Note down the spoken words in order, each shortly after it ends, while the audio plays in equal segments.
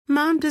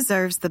Mom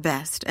deserves the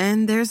best,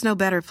 and there's no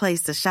better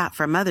place to shop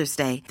for Mother's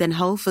Day than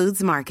Whole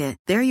Foods Market.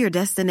 They're your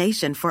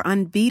destination for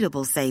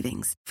unbeatable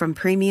savings, from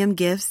premium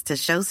gifts to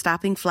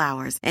show-stopping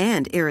flowers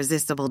and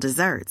irresistible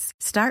desserts.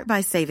 Start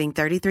by saving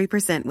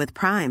 33% with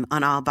Prime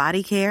on all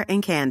body care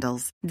and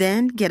candles.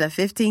 Then get a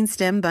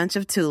 15-stem bunch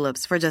of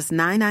tulips for just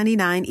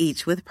 $9.99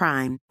 each with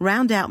Prime.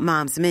 Round out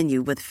Mom's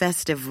menu with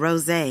festive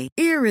rosé,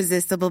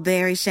 irresistible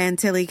berry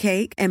chantilly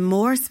cake, and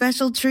more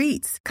special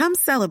treats. Come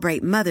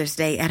celebrate Mother's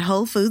Day at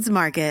Whole Foods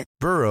Market.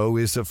 Burrow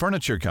is a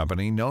furniture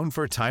company known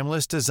for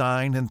timeless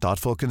design and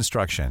thoughtful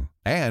construction,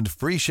 and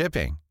free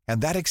shipping,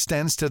 and that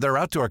extends to their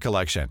outdoor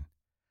collection.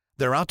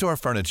 Their outdoor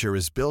furniture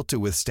is built to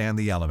withstand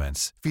the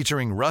elements,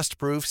 featuring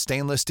rust-proof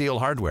stainless steel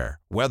hardware,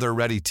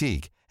 weather-ready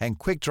teak, and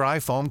quick-dry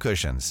foam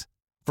cushions.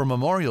 For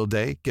Memorial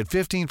Day, get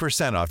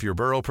 15% off your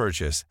Burrow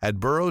purchase at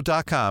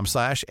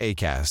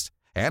burrow.com/ACAST,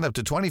 and up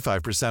to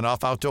 25%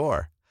 off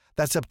outdoor.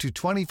 That's up to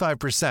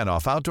 25%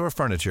 off outdoor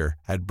furniture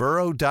at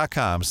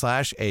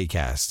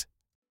burrow.com/ACAST.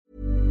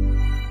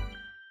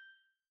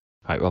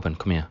 Right, Robin,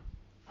 come here.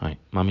 Right,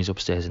 Mummy's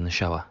upstairs in the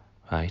shower,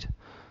 right?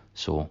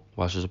 So,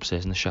 while she's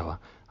upstairs in the shower,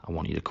 I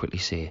want you to quickly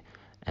say,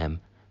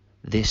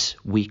 this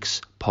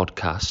week's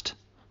podcast...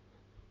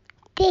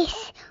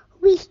 This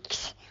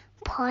week's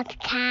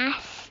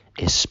podcast...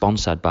 is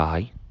sponsored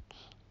by...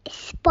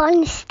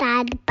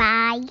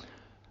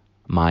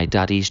 My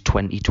Daddy's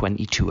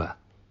 2020 Tour.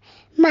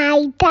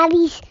 My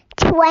Daddy's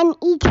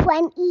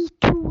 2020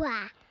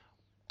 Tour.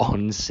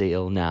 On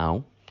sale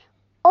now.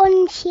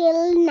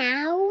 Until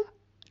now.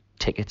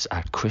 Tickets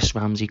at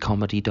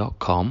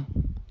chrisramseycomedy.com.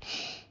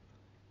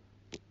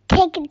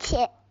 Tickets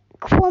at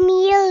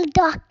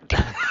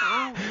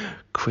Quamiel.com.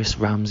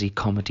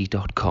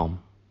 chrisramseycomedy.com.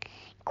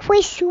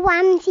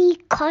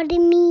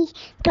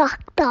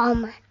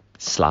 chrisramseycomedy.com.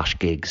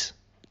 /gigs.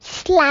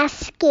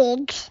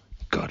 /gigs.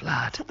 Good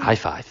lad. High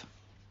five.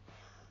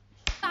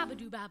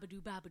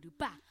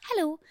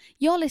 Hello,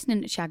 you're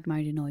listening to Shagged,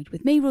 Married, Annoyed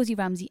with me, Rosie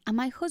Ramsey, and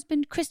my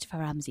husband, Christopher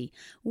Ramsey.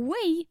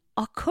 We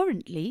are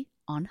currently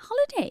on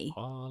holiday.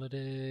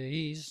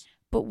 Holidays.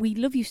 But we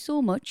love you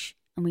so much,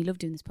 and we love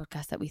doing this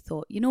podcast, that we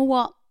thought, you know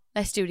what?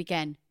 Let's do it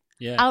again.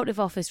 Yeah. Out of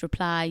office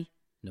reply.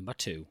 Number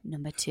two.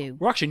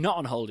 We're actually not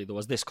on holiday, though,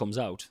 as this comes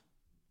out.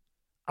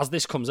 As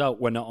this comes out,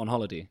 we're not on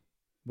holiday.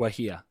 We're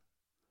here.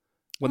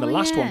 When the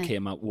last one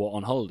came out, we were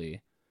on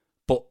holiday.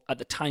 But at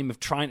the time of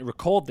trying to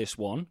record this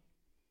one,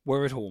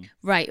 we're at home.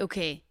 Right,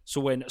 okay.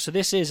 So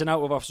this is an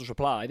out of office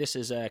reply. This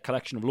is a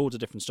collection of loads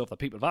of different stuff that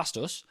people have asked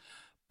us.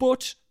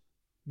 But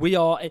we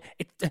are...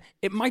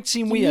 It might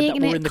seem weird that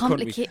we're in the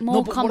country.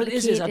 No, but what it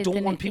is I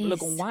don't want people to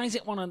go, why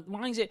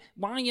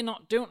are you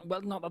not doing...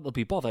 Well, not that they'll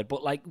be bothered,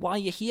 but like, why are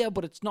you here,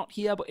 but it's not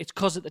here? But it's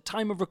because at the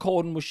time of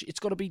recording, it's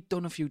got to be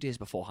done a few days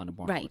beforehand.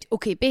 Right,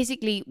 okay.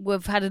 Basically,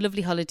 we've had a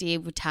lovely holiday.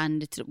 We're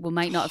tanned. We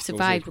might not have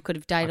survived. We could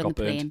have died on the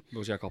plane.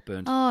 Rosie, I got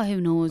burnt. Oh,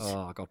 who knows?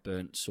 Oh, I got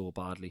burnt so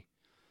badly.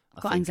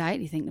 I've got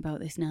anxiety thinking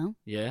about this now.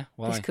 Yeah?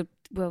 Why?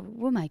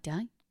 We might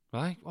die.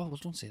 Right? Oh, well,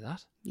 don't say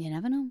that. You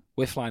never know.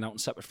 We're flying out on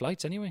separate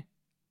flights anyway.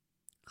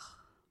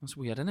 That's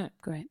weird, isn't it?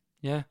 Great.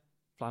 Yeah.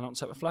 Flying out on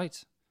separate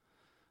flights.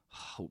 I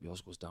hope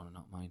yours goes down and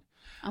not mine.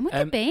 I'm with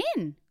the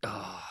bin. nasty.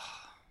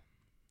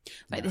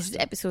 Right, this is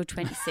episode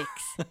 26.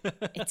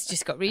 It's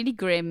just got really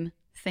grim.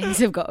 Things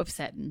have got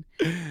upsetting.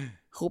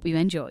 Hope you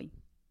enjoy.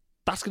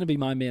 That's going to be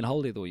my main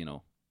holiday, though, you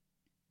know.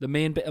 The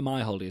main bit of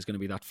my holiday is going to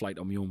be that flight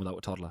on my own without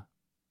a toddler.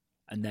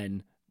 And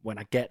then when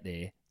I get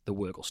there, the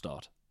work will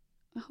start.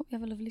 I hope you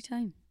have a lovely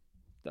time.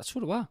 That's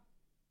what I I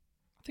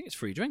think it's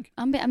free drink.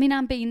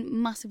 I'm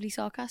being massively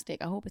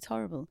sarcastic. I hope it's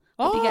horrible.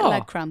 Hope you get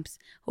leg cramps.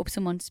 Hope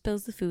someone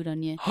spills the food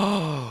on you.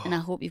 And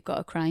I hope you've got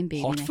a crying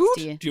baby hot next food?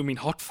 to you. Do you mean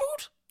hot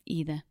food?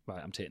 Either.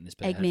 Right, I'm taking this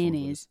bit. Egg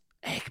mayonnaise.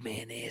 Egg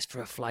mayonnaise for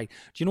a flight.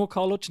 Do you know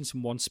Carl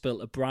Hutchinson once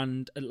spilled a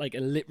brand, like a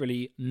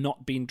literally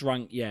not been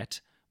drank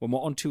yet? When we're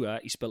on tour,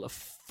 he spilled a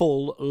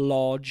full,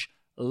 large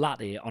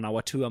latte on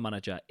our tour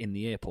manager in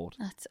the airport.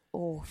 That's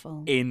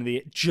awful.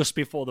 Just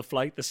before the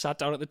flight, they sat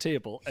down at the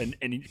table and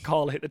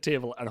Carl hit the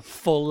table and a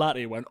full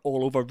latte went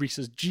all over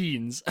Reese's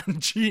jeans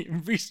and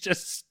Reese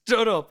just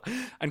stood up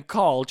and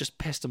Carl just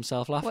pissed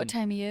himself laughing. What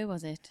time of year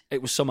was it?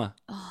 It was summer.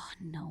 Oh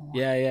no.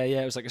 Yeah.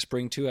 It was like a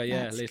spring tour.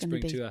 Yeah, That's late gonna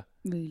spring be tour.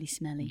 Really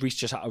smelly. Reese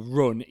just had to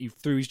run. He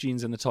threw his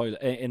jeans in the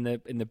toilet, in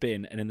the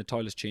bin, and in the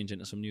toilet's changed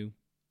into some new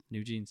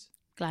jeans.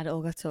 Glad it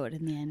all got sorted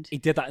in the end. He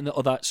did that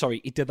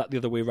the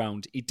other way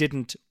around. He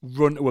didn't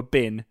run to a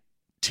bin,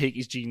 take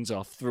his jeans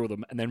off, throw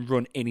them, and then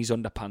run in his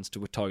underpants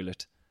to a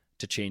toilet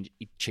to change.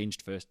 He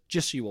changed first,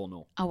 just so you all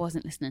know. I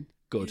wasn't listening.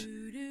 Good.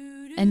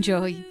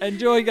 Enjoy.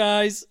 Enjoy,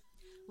 guys.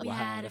 We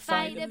had a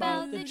fight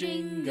about the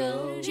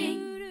jingle.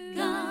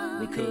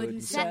 We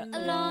couldn't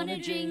settle on a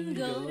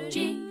jingle.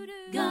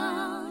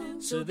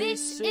 So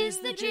this is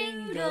the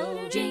jingle.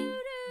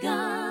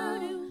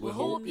 We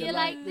hope you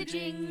like the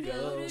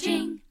jingle.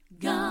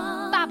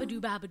 Babadoo,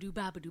 babadoo,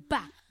 babadoo,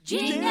 ba.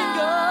 Jingle!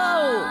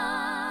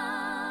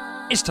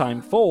 It's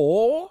time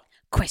for...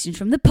 Questions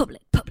from the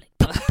public.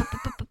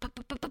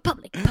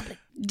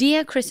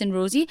 Dear Chris and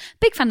Rosie,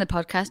 big fan of the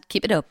podcast.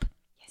 Keep it up.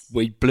 Yes.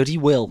 We bloody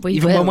will. We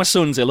Even will. when my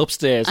son's ill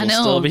upstairs, I we'll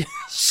know. still be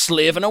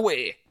slaving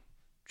away.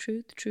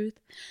 Truth.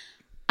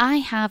 I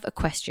have a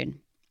question.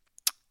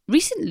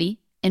 Recently,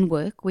 in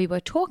work, we were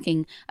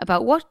talking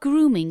about what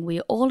grooming we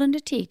all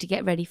undertake to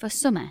get ready for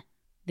summer.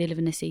 They live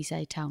in a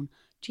seaside town.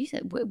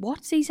 Jesus,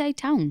 what seaside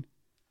town?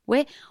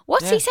 What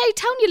seaside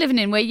town you living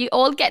in where you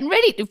all getting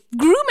ready to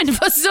grooming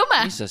for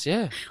summer? Jesus,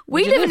 yeah.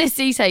 We live in a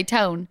seaside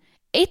town.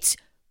 It's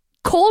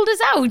cold as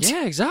out.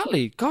 Yeah,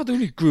 exactly. God, they're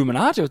only grooming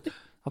hard.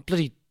 I'll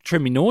bloody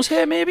trim my nose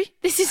hair, maybe.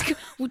 This is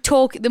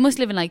They must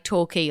live in like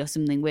Torquay or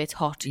something where it's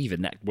hot.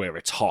 Even where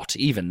it's hot,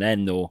 even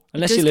then though.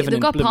 Unless you're living They've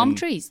in got palm blooming-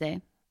 trees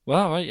there.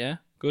 Well, right, yeah,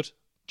 good.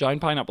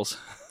 Giant pineapples.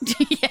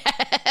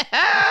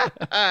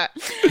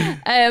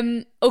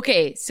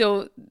 Okay,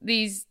 so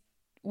these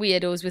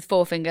weirdos with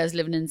 4 fingers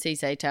living in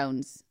seaside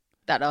towns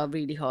that are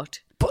really hot.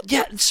 But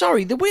yeah,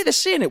 sorry, the way they're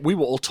saying it, we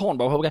were all talking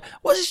about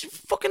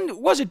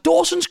was it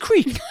Dawson's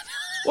Creek?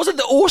 Was it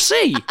the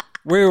OC?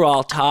 We're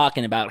all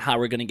talking about how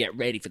we're going to get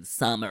ready for the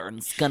summer, and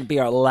it's going to be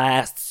our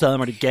last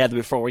summer together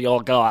before we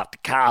all go off to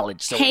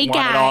college. So Hey, we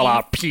wanted all guys.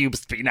 our pubes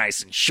to be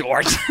nice and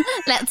short.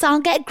 Let's all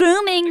get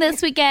grooming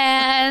this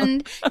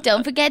weekend.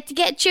 Don't forget to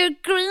get your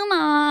groom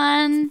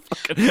on.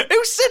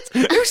 Who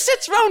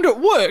sits around at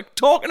work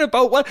talking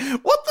about what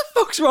the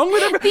fuck's wrong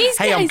with them? These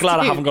Hey, I'm guys glad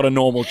I do. haven't got a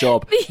normal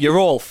job. You're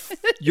all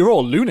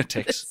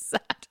lunatics.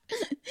 Sad.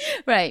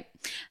 Right.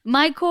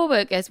 My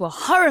co-workers were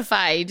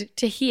horrified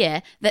to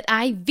hear that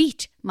I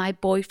Veet my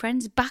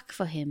boyfriend's back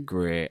for him.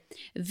 Great.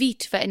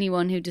 Veet, for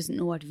anyone who doesn't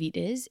know what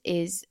Veet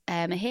is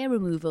a hair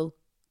removal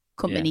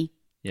company,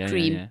 Yeah,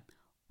 cream, yeah.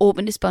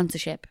 open to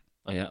sponsorship.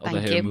 Oh yeah, Thank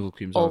other hair you. removal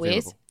creams Always. are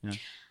available. Yeah.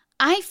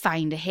 I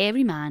find a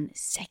hairy man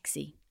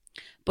sexy,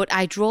 but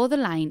I draw the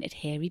line at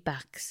hairy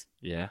backs.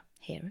 Yeah,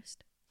 Hairist.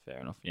 fair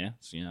enough. Yeah,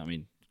 so, I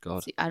mean,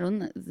 God. See,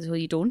 so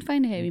you don't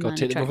find a hairy Got man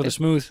to take the go for the attractive.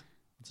 smooth.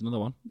 That's another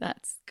one.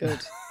 That's good.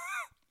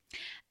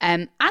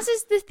 As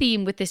is the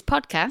theme with this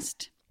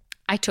podcast,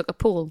 I took a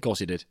poll. Of course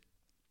he did.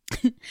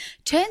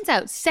 Turns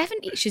out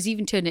she's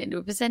even turned it into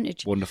a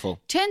percentage. Wonderful.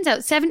 Turns out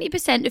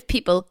 70% of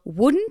people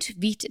wouldn't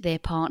Veet their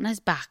partner's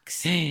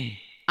backs.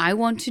 I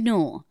want to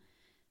know,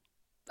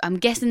 I'm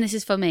guessing this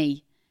is for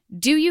me,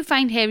 do you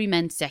find hairy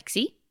men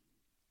sexy?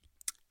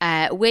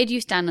 Where do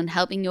you stand on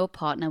helping your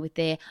partner with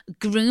their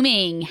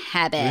grooming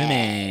habits?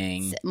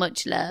 Grooming.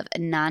 Much love,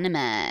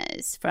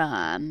 Anonymous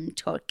from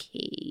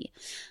Turkey.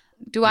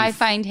 Do I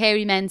find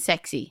hairy men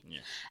sexy? Yeah.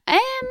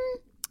 I'm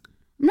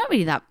not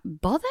really that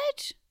bothered.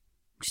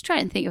 I'm just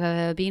trying to think if I've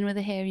ever been with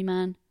a hairy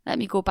man. Let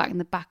me go back in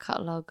the back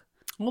catalogue.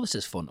 Well, this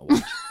is fun to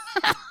watch.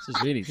 This is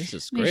Let me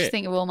just great.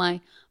 think of all my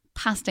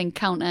past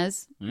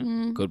encounters.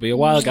 Yeah. Could be a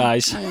while,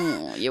 guys.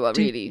 Oh, you were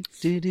really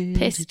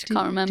pissed.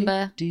 Can't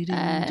remember.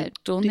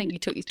 Don't think he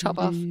took his top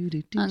off.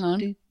 Hang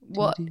on.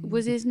 What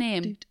was his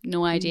name?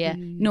 No idea.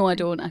 No, I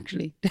don't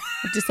actually.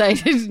 I've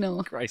decided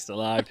no. Christ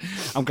alive.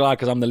 I'm glad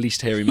because I'm the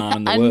least hairy man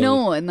in the I world.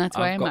 know, and that's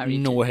why I've I'm got married.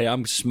 no hair.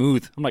 I'm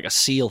smooth. I'm like a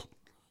seal.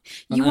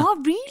 You are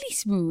really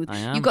smooth. I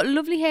am. You've got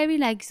lovely hairy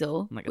legs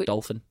though. I'm like a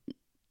dolphin.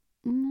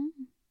 Mm,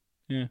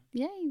 Yeah.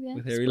 yeah.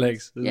 With hairy smooth.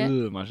 legs.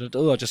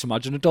 Yeah. I just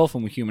imagine a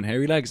dolphin with human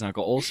hairy legs, and I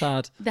got all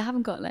sad. They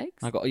haven't got legs.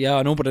 I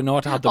know, but I know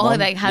I had them Oh, on.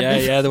 they had yeah,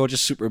 them. yeah, they were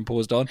just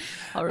superimposed on.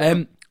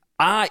 Horrible.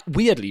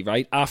 Weirdly,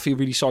 right, I feel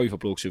really sorry for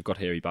blokes who've got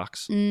hairy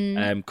backs,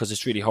 because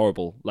it's really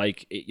horrible.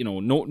 Like, no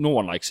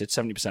one likes it.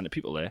 70% of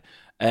people there.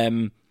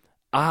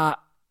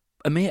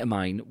 A mate of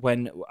mine,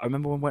 when I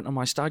went on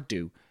my stag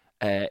do,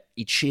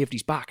 he'd shaved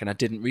his back, and I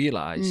didn't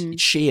realise he'd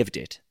shaved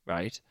it,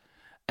 right?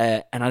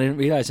 And I didn't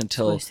realise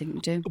until Worst thing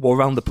to do. we're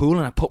around the pool,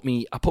 and I put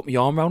my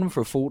arm around him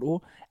for a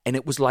photo, and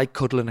it was like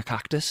cuddling a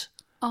cactus.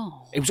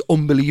 Oh. It was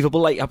unbelievable.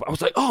 Like, I was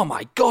like, oh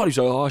my God. He's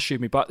like, oh, I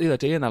shaved me back the other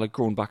day, and that had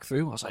grown back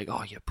through. I was like,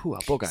 oh, you poor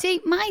bugger.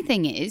 See, my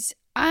thing is,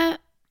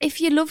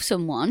 if you love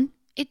someone,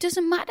 it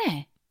doesn't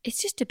matter.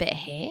 It's just a bit of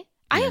hair.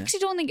 I actually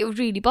don't think it would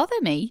really bother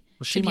me.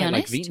 Well, she to be might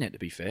honest. like Veeting it, to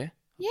be fair.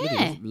 I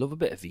Yeah. really love a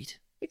bit of Veet.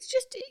 It's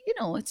just,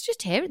 it's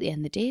just hair at the end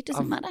of the day. It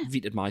doesn't I've matter.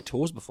 Veeted my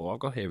toes before. I've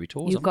got hairy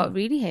toes. You've haven't got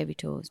really hairy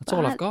toes. That's but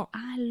all I've got.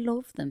 I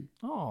love them.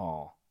 I?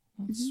 Oh,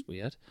 that's Mm-hmm.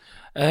 weird.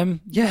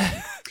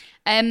 Yeah.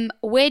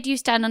 Where do you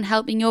stand on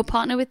helping your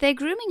partner with their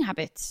grooming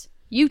habits?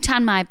 You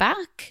tan my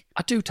back.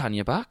 I do tan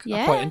your back.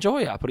 Yeah. I quite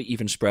enjoy it. I put it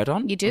even spread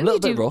on. You do, A little you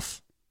bit do.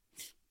 rough.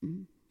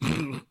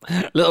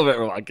 A little bit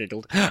rough. I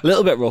giggled. A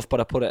little bit rough, but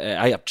I put it.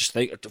 I just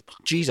think,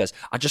 Jesus.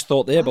 I just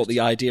thought there about the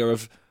idea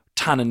of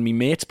tanning me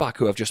mate's back,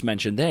 who I've just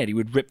mentioned there. He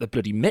would rip the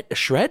bloody mitt to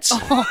shreds.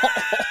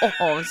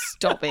 Oh,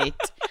 stop it.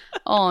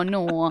 Oh,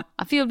 no.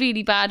 I feel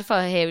really bad for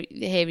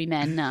hairy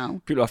men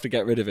now. People have to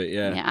get rid of it.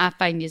 Yeah, I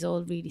find you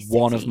all really sexy.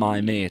 One of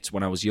my mates,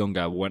 when I was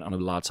younger, we went on a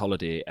lad's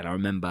holiday, and I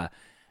remember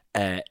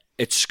at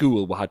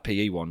school we had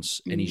PE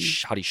once, and he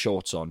had his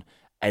shorts on,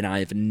 and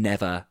I've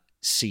never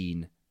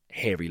seen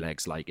hairy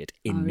legs like it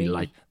in Oh, me, really?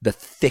 like the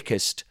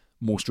thickest,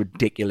 most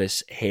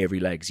ridiculous hairy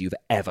legs you've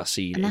ever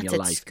seen And in that's your at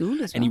life.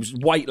 school as And he well. was a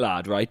white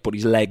lad, right? But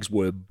his legs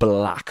were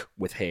black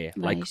with hair,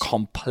 like Right.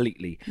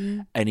 completely.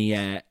 And he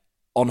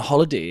on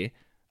holiday,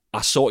 I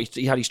saw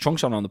he had his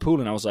trunks on the pool,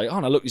 and I was like, oh,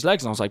 and I looked at his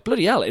legs, and I was like,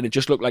 bloody hell, and it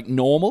just looked like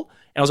normal.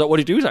 And I was like, what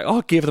did he do? He's like, oh,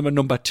 I gave them a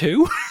number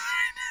 2.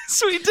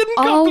 So he didn't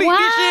completely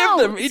shave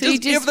them. He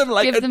just gave them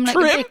like a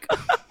trim.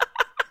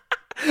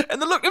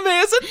 And they looked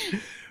amazing.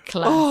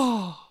 Class.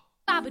 Oh.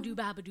 Babadoo,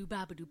 babadoo,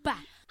 babadoo, ba.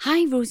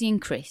 Hi, Rosie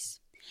and Chris.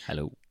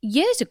 Hello.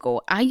 Years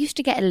ago, I used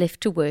to get a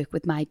lift to work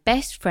with my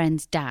best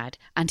friend's dad,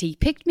 and he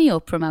picked me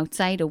up from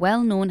outside a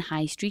well-known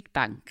high street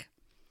bank.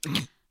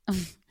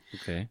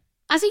 Okay.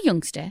 As a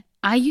youngster,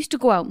 I used to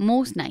go out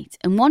most nights,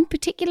 and one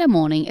particular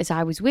morning as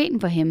I was waiting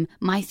for him,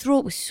 my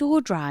throat was so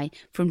dry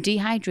from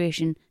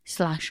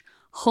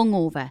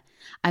dehydration/hungover.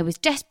 I was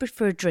desperate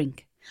for a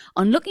drink.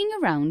 On looking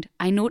around,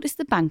 I noticed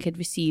the bank had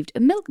received a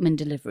milkman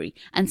delivery,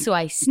 and so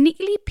I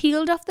sneakily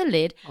peeled off the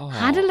lid,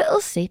 had a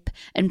little sip,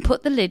 and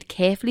put the lid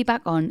carefully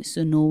back on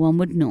so no one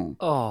would know.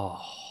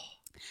 Oh.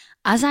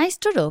 As I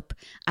stood up,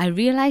 I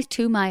realised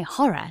to my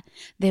horror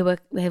there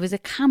was a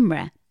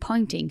camera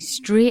pointing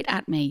straight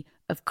at me.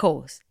 Of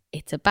course,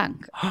 it's a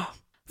bank.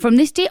 From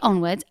this day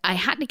onwards, I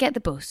had to get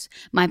the bus.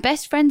 My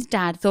best friend's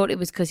dad thought it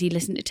was because he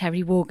listened to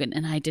Terry Wogan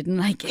and I didn't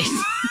like it.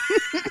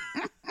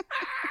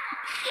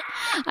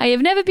 I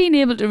have never been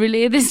able to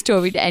relay this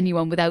story to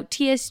anyone without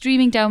tears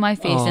streaming down my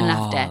face and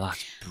laughter.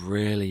 That's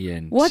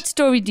brilliant. What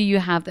story do you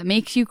have that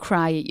makes you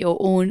cry at your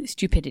own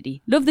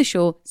stupidity? Love the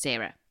show,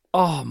 Sarah.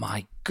 Oh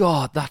my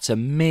God, that's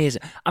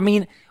amazing. I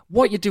mean,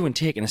 what you're doing,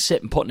 taking a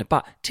sip and putting it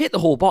back, take the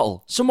whole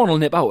bottle. Someone will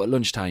nip out at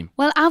lunchtime.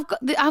 Well, I've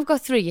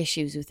got 3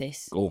 issues with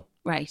this. Go.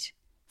 Right.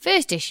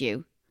 First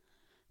issue.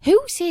 Who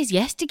says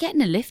yes to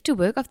getting a lift to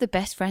work off the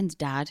best friend's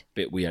dad?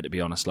 Bit weird, to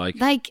be honest. Like,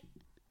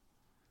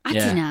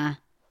 actually, nah.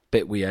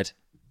 Bit weird.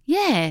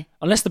 Yeah.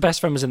 Unless the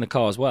best friend was in the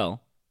car as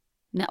well.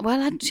 No,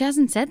 well, she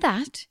hasn't said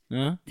that.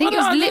 Yeah. Think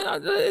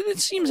it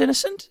seems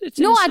innocent. It's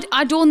no, innocent.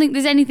 I don't think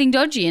there's anything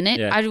dodgy in it.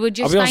 Yeah. I would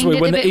just I'll be honest find with you,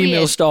 it when a the bit email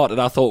weird. started,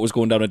 I thought it was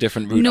going down a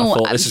different route. No, I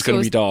thought this is going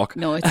to be dark.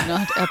 No, it's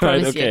not. I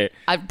promise okay.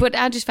 you. But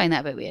I just find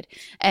that a bit weird.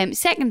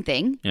 Second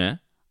thing, Yeah.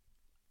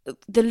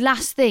 the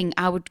last thing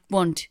I would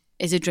want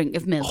is a drink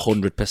of milk.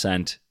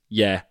 100%.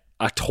 Yeah,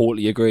 I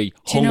totally agree.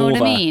 Do you know what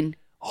I mean?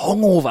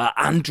 Hungover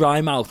and dry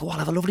mouth. Oh, I'll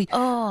have a lovely,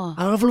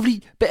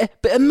 bit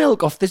of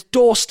milk off this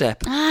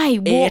doorstep. Aye,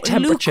 Air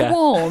temperature.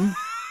 lukewarm.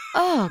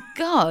 Oh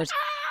God.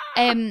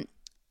 And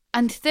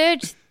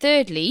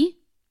thirdly,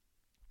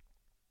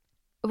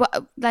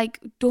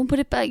 don't put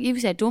it back. You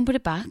said don't put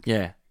it back.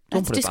 Yeah.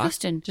 Don't That's put it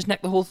disgusting. back. Just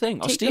neck the whole thing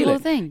or Take the steal whole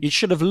it. thing. You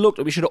should have looked.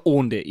 We should have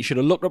owned it. You should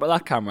have looked up at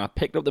that camera,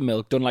 picked up the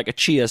milk, done like a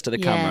cheers to the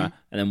camera,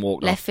 and then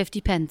walked Left off. 50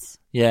 pence.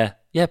 Yeah.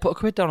 Yeah, put a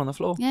quid down on the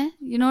floor. Yeah,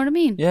 you know what I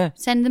mean? Yeah.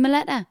 Send them a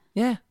letter.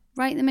 Yeah.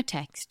 Write them a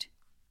text.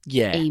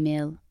 Yeah.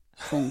 Email,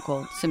 phone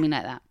call, something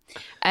like that.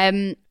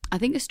 I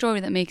think a story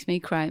that makes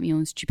me cry at my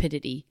own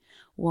stupidity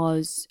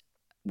was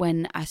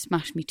when I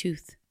smashed my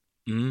tooth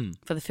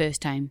for the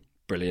first time.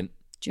 Brilliant.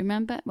 Do you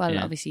remember? Well,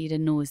 Yeah. obviously you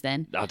didn't know us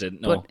then. I didn't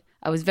know. But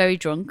I was very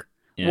drunk,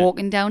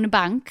 walking down a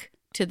bank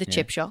to the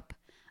chip shop,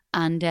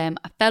 and I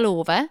fell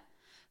over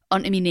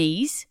onto my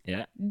knees,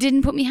 Yeah.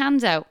 didn't put my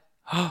hands out,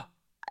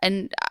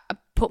 and I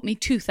put my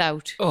tooth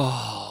out.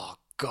 Oh,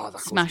 God.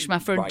 That Smashed goes my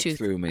front right tooth.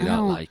 through me, I that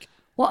know. like.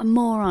 What a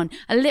moron.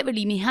 I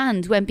literally, my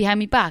hands went behind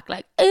my back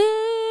like, Like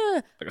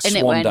a and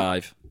it swan went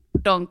dive.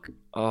 donk.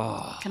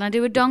 Oh. Can I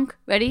do a donk?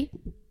 Ready?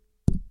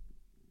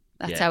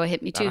 That's how I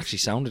hit my That tooth. actually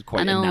sounded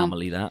quite I know.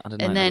 enamely, that. I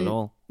didn't And like then that at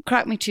all.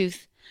 cracked my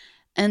tooth.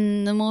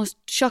 And the most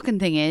shocking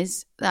thing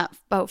is that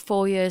about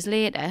 4 years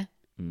later,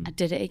 I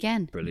did it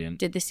again. Brilliant.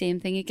 Did the same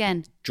thing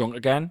again. Drunk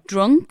again?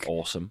 Drunk.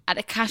 Awesome. At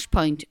a cash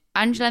point.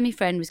 Angela, my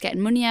friend, was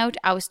getting money out.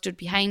 I was stood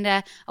behind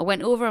her. I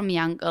went over on my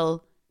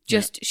ankle.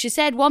 She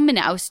said 1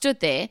 minute I was stood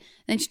there.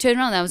 Then she turned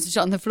around and I was just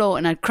on the floor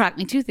and I'd cracked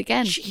my tooth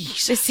again.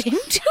 Jesus The same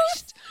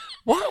tooth.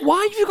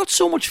 Why have you got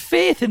so much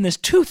faith in this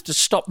tooth to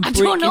stop and I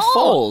break don't know. your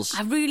falls?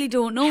 I really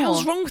don't know. What the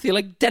hell's wrong with you?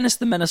 Like Dennis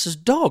the Menace's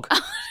dog.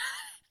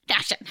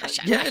 Dash it.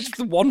 Yeah, it's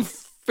the one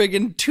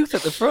friggin' tooth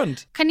at the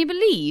front. Can you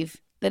believe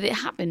that it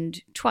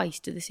happened twice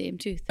to the same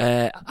tooth?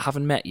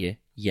 Haven't met you?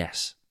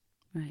 Yes.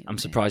 Right. I'm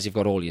surprised you've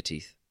got all your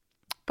teeth.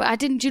 But I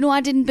didn't. Do you know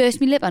I didn't burst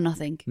my lip or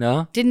nothing?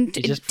 No? Didn't.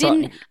 You just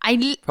Didn't. I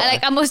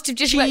must have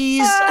just Cheese.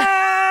 went,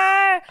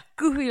 "Ah!"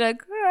 goofy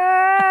like.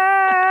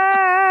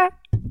 "Ah!"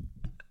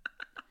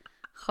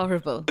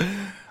 Horrible.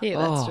 Hate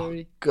that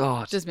story.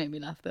 God. Just made me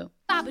laugh though.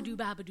 Babadoo,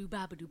 babadoo,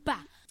 babadoo, ba.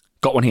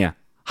 Got one here.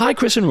 Hi,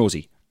 Chris and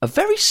Rosie. A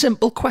very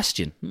simple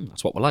question.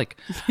 That's what we like.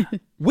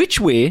 Which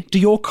way do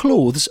your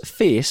clothes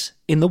face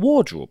in the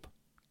wardrobe?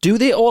 Do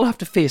they all have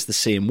to face the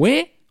same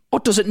way, or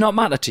does it not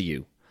matter to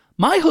you?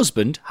 My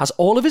husband has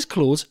all of his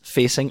clothes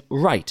facing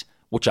right,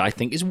 which I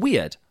think is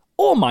weird,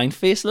 or mine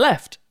face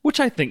left, which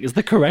I think is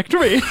the correct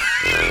way.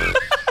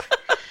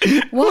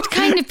 What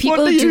kind of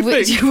people do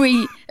you do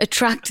we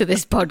attract to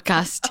this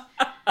podcast?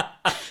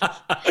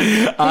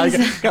 Can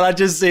I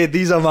just say,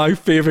 these are my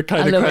favourite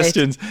kind of love it.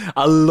 questions.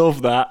 I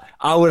love that.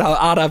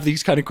 I'd have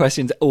these kind of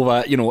questions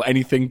over,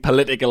 anything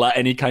political or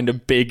any kind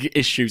of big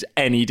issues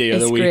any day of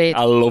It's the week. great.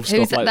 I love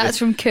stuff like That's this.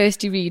 from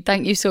Kirsty Reid.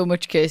 Thank you so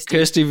much, Kirsty.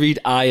 Kirsty Reid,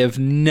 I have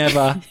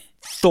never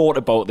thought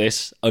about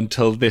this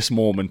until this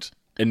moment.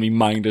 and my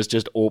mind has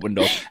just opened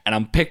up, and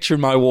I'm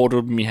picturing my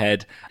wardrobe in my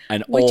head,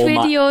 and Which all way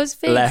my do yours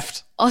face?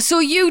 left. Oh, so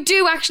you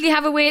do actually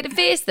have a way to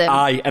face them?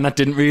 Aye, and I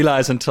didn't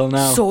realise until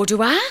now. So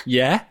do I.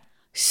 Yeah,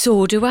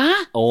 So do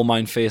I. all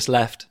mine face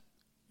left.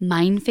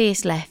 Mine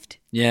face left.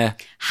 Yeah.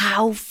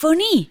 How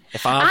funny.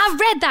 If I've- I've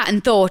read that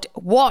and thought,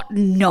 what?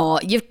 No,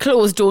 your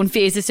clothes don't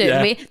face a certain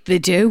Yeah. way. They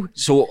do.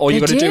 So all you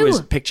They got to do do.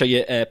 is picture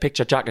your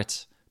picture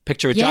jackets.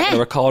 Picture a jacket Yeah.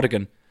 or a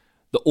cardigan.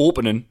 The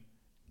opening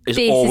is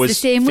Face always is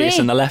the same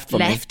facing way. the left for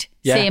me. Left.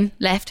 Yeah. Same.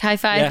 Left. High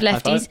five. Yeah, high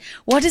lefties. five.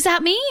 What does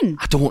that mean?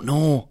 I don't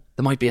know.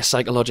 There might be a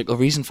psychological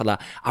reason for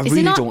that. I Is it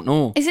really not- don't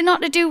know. Is it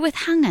not to do with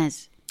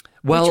hangers?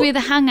 Well, Which way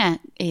the hanger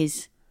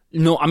is?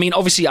 no, I mean,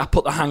 obviously I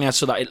put the hanger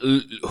so that it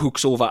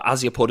hooks over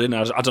as you put it in.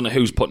 I don't know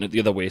who's putting it the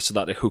other way so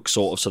that it hooks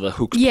sort of, so the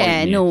hook's Yeah,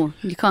 pointing you. no,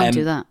 you can't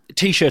do that.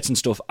 T-shirts and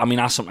stuff, I mean,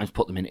 I sometimes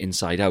put them in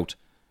inside out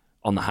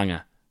on the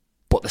hanger,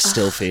 but they're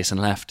still facing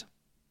left.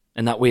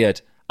 Isn't that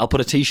weird? I'll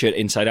put a T-shirt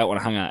inside out on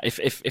a hanger.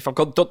 If I've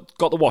got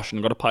the washing,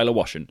 I've got a pile of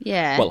washing.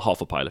 Yeah. Well,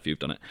 half a pile if you've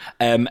done it.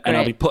 And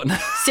I'll be putting...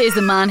 Says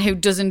the man who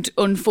doesn't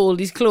unfold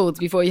his clothes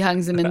before he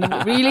hangs them in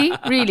the...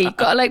 Really?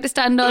 Got a leg to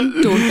stand on?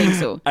 Don't think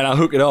so. and I'll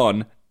hook it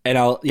on, and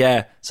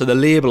so the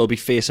label will be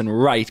facing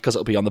right because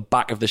it'll be on the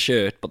back of the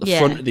shirt, but the Yeah.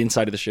 front of the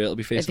inside of the shirt will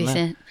be If facing they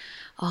left. say,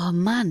 oh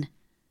man,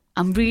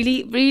 I'm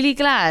really, really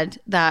glad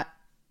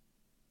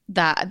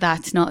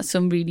that's not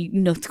some really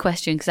nuts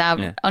question, because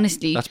I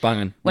honestly, That's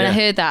banging. when I Yeah.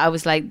 heard that, I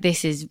was like,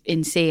 this is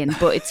insane,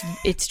 but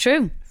it's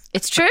true.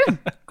 It's true.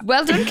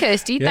 Well done,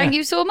 Kirsty. Yeah. Thank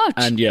you so much.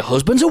 And your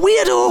husband's a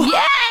weirdo.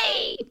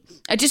 Yay!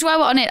 I just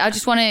want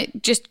to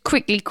just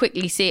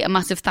quickly say a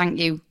massive thank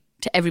you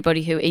to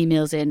everybody who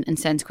emails in and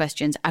sends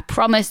questions. I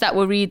promise that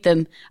we'll read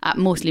them,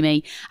 mostly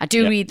me. I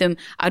do read them.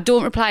 I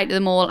don't reply to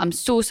them all. I'm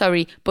so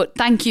sorry, but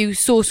thank you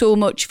so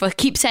much for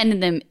keep sending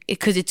them,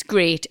 because it's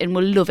great and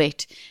we'll love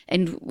it.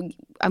 And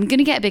I'm going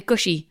to get a bit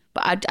gushy,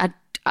 but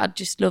I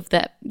just love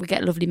that we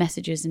get lovely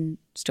messages and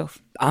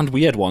stuff. And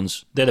weird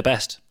ones. They're the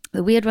best.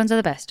 The weird ones are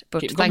the best,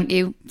 but Keep thank going.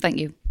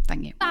 you.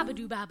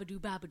 Babadoo, babadoo,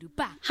 babadoo,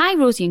 ba. Hi,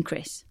 Rosie and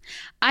Chris.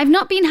 I've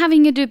not been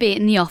having a debate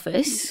in the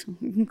office,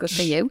 good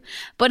for you,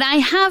 but I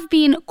have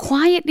been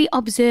quietly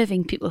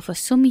observing people for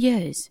some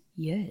years.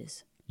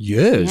 Years?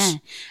 Yeah.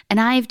 And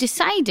I've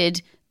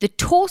decided the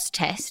toast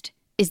test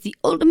is the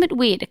ultimate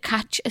way to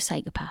catch a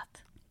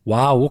psychopath.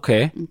 Wow,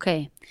 okay.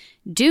 Okay.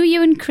 Do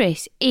you and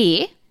Chris,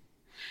 A,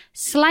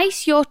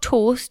 slice your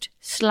toast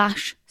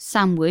 /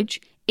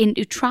 sandwich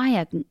into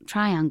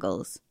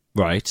triangles?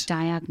 Right.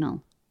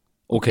 Diagonal.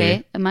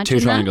 Okay. imagine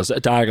Two triangles. A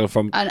diagonal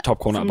from top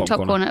corner from to bottom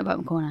top corner to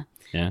bottom corner.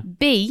 Yeah.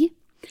 B,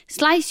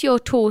 slice your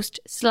toast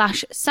 /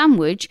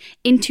 sandwich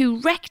into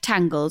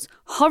rectangles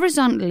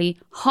horizontally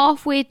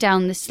halfway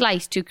down the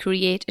slice to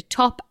create a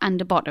top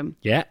and a bottom.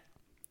 Yeah.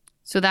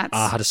 So that's...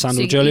 I had a so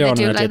sandwich you earlier either on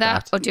do and it I like did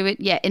that, that. or do it,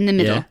 in the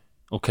middle. Yeah.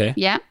 Okay.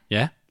 Yeah?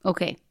 Yeah.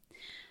 Okay.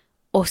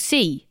 Or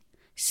C,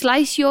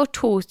 slice your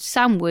toast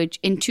sandwich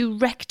into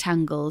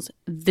rectangles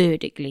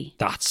vertically.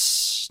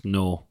 That's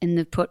no. And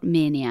they've put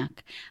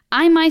maniac.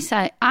 I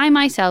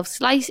myself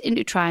slice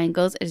into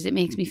triangles as it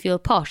makes me feel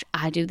posh.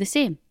 I do the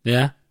same.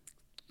 Yeah.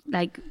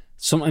 Like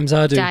Sometimes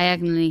I do.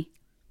 diagonally.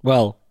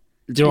 Well,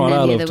 do you know And what I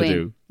then the love other to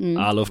way. do?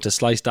 I love to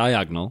slice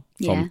diagonal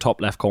Yeah. from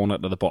top left corner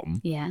to the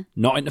bottom. Yeah.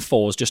 Not into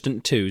fours, just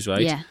into twos,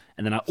 right? Yeah.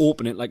 And then I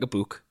open it like a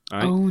book,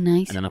 right? Oh,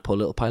 nice. And then I put a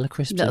little pile of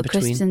crisps Little in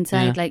between. crisps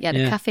inside, like at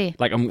a cafe.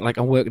 Like I'm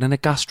working in a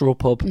gastro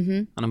pub,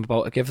 and I'm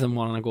about to give them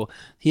one, and I go,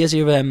 "Here's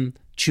your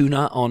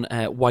tuna on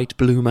white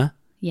bloomer,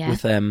 Yeah.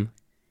 with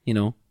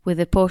With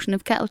a portion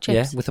of kettle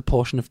chips. with a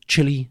portion of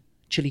chili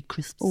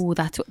crisps. Oh,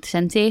 that's what the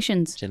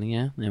sensations. Chili,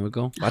 yeah. There we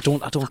go. I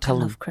don't tell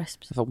them love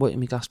crisps. if I work in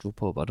my gastro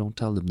pub. I don't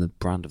tell them the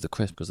brand of the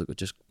crisp because they could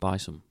just buy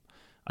some.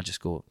 I just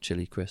go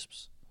chili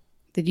crisps.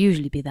 There'd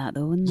usually be that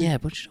though, wouldn't there? Yeah,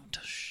 but you don't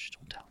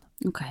tell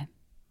them. Okay.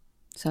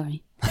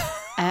 Sorry.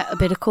 A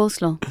bit of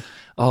coleslaw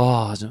Oh,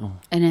 I don't know.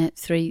 and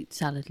 3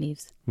 salad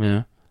leaves.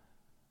 Yeah.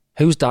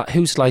 Who's that?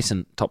 Who's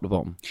slicing top to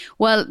bottom?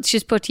 Well,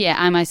 she's put,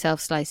 I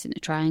myself slice into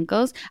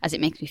triangles as it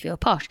makes me feel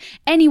posh.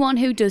 Anyone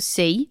who does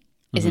C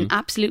is an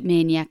absolute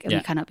maniac and Yeah.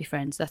 we cannot be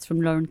friends. That's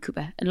from Lauren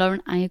Cooper. And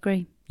Lauren, I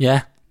agree.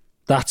 Yeah,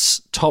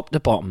 that's top to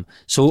bottom.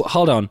 So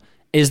hold on.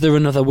 Is there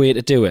another way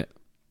to do it?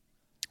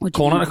 What do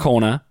you Corner mean? to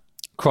corner,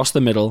 across the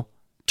middle,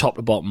 top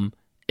to bottom.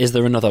 Is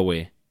there another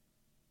way?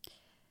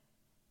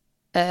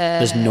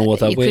 There's no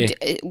other You way.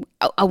 could,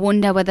 I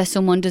wonder whether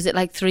someone does it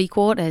like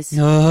 3/4.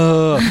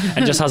 No.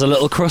 And just has a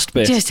little crust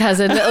bit. Just has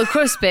a little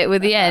crust bit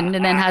with the end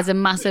and then has a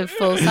massive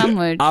full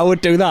sandwich. I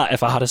would do that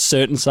if I had a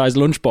certain size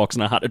lunchbox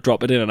and I had to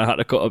drop it in and I had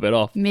to cut a bit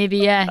off. Maybe,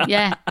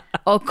 yeah.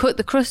 Or cut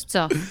the crusts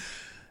off.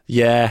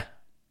 Yeah.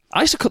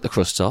 I used to cut the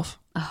crusts off.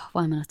 Oh,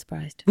 why am I not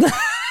surprised?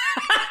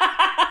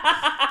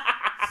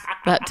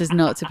 That does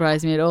not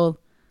surprise me at all.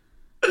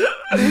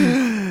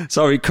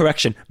 Sorry,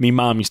 correction. Me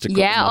mum used to cut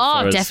them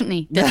off for us.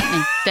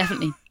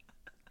 Definitely.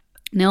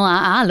 No,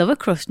 I love a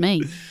crust,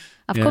 me.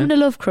 I've come to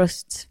love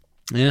crusts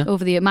Yeah.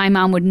 over the year. My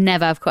mum would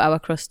never have cut our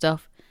crust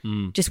off.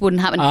 Just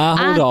wouldn't happen.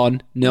 Hold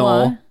on. No,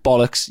 What?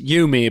 bollocks.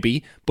 You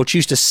maybe, but you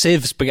used to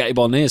sieve spaghetti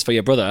bolognese for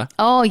your brother.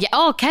 Oh, yeah.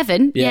 Oh,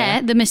 Kevin. Yeah.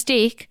 Yeah, the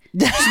mistake.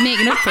 Just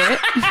making up for it.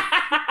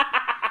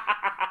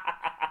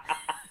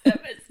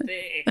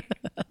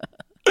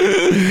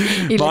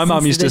 He My listens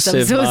mum used to this. I'm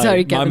sieve. so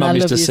sorry, My Kevin. mum I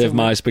used love to you sieve so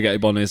my much. spaghetti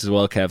bolognese as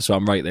well, Kev. So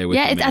I'm right there with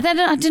Yeah, you.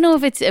 I don't know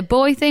if it's a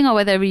boy thing or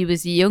whether he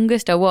was the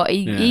youngest or what.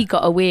 He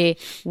got away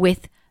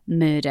with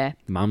murder.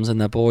 Mums and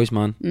their boys,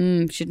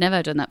 man. Should never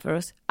have done that for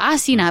us. I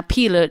seen her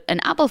peel an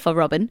apple for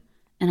Robin,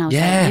 and I was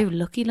Yeah. like, "You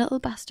lucky little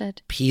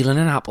bastard." Peeling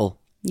an apple.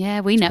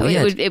 Yeah, we know.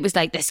 weird. It was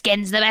like the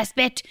skin's the best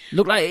bit.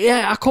 Looked like,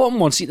 I caught him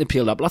once eating a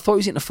peeled apple. I thought he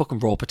was eating a fucking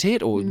raw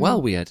potato.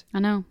 Well, weird. I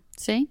know.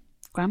 See,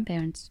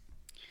 grandparents,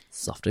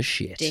 Soft as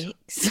shit.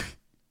 dicks.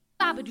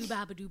 Babadoo,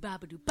 babadoo,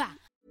 babadoo, ba.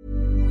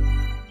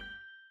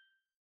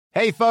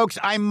 Hey, folks,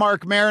 I'm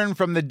Mark Maron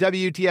from the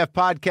WTF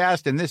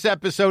Podcast, and this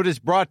episode is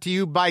brought to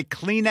you by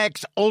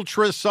Kleenex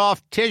Ultra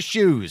Soft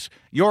Tissues,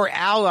 your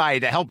ally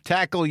to help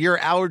tackle your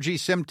allergy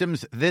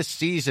symptoms this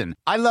season.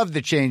 I love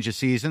the change of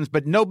seasons,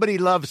 but nobody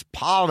loves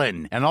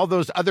pollen and all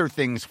those other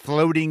things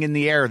floating in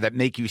the air that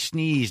make you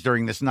sneeze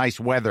during this nice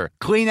weather.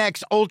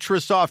 Kleenex Ultra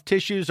Soft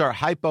Tissues are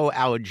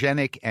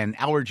hypoallergenic and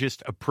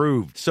allergist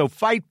approved, so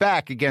fight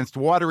back against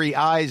watery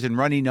eyes and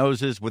runny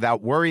noses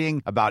without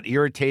worrying about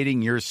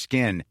irritating your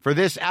skin. For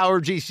this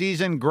allergy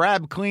season,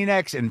 grab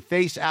Kleenex and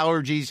face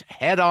allergies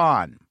head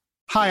on.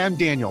 Hi, I'm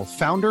Daniel,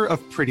 founder of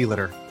Pretty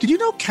Litter. Did you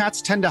know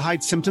cats tend to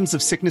hide symptoms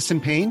of sickness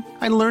and pain?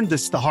 I learned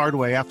this the hard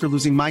way after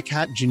losing my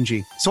cat,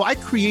 Gingy. So I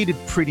created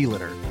Pretty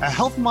Litter, a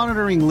health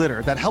monitoring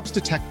litter that helps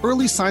detect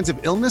early signs of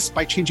illness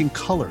by changing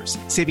colors,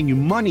 saving you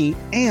money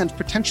and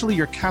potentially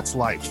your cat's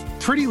life.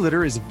 Pretty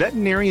Litter is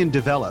veterinarian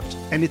developed,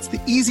 and it's the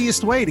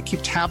easiest way to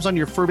keep tabs on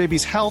your fur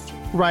baby's health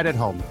right at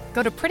home.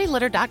 Go to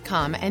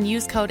prettylitter.com and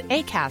use code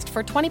ACAST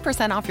for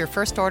 20% off your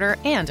first order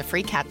and a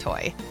free cat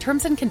toy.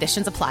 Terms and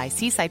conditions apply.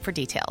 See site for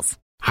details.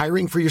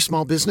 Hiring for your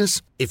small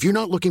business? If you're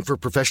not looking for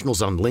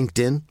professionals on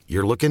LinkedIn,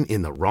 you're looking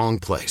in the wrong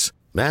place.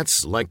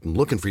 That's like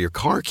looking for your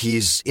car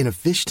keys in a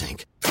fish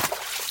tank.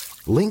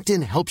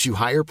 LinkedIn helps you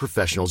hire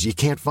professionals you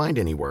can't find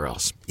anywhere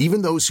else,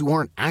 even those who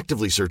aren't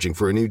actively searching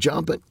for a new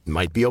job but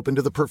might be open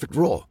to the perfect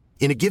role.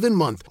 In a given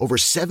month, over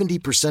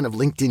 70% of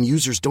LinkedIn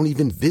users don't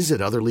even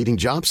visit other leading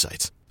job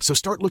sites. So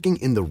start looking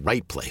in the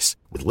right place.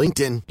 With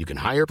LinkedIn, you can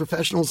hire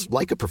professionals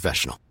like a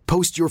professional.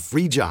 Post your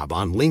free job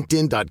on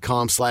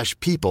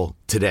linkedin.com/people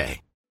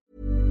today.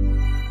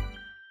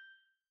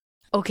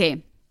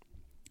 Okay,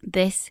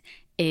 this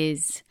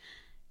is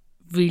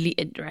really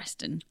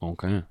interesting.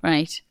 Okay.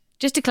 Right.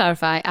 Just to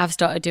clarify, I've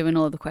started doing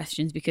all the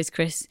questions because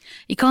Chris,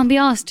 he can't be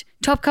asked.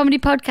 Top comedy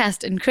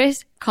podcast, and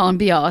Chris can't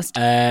be asked.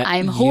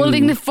 I'm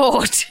holding the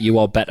fort. You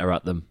are better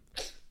at them.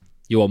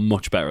 You are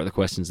much better at the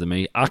questions than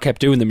me. I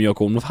kept doing them. You're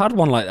going, we've had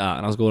one like that.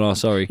 And I was going, oh,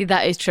 sorry.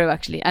 That is true,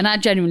 actually. And I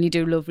genuinely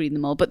do love reading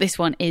them all. But this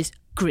one is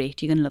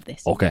great. You're going to love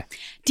this. Okay.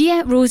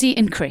 Dear Rosie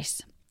and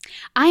Chris,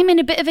 I'm in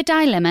a bit of a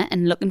dilemma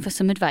and looking for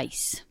some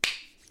advice.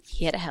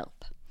 Here to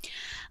help.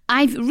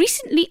 I've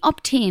recently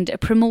obtained a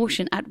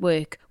promotion at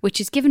work, which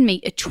has given me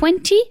a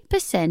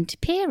 20%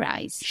 pay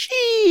rise.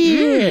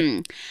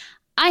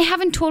 I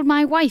haven't told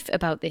my wife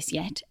about this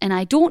yet, and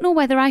I don't know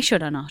whether I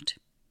should or not.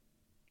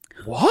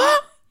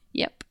 What?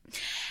 Yep.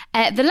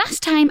 The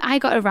last time I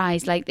got a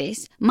rise like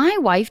this, my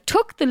wife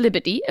took the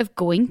liberty of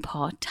going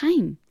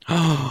part-time.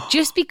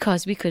 Just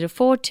because we could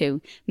afford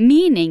to,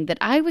 meaning that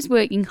I was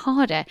working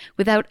harder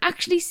without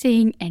actually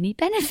seeing any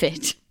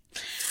benefit.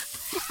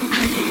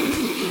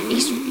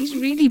 He's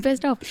really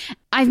pissed off.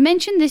 I've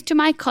mentioned this to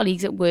my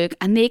colleagues at work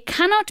and they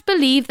cannot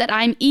believe that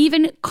I'm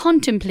even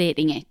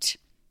contemplating it.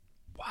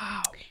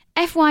 Wow.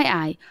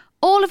 FYI,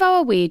 all of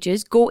our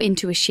wages go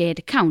into a shared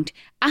account.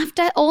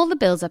 After all the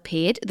bills are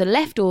paid, the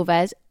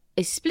leftovers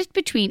is split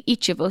between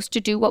each of us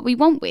to do what we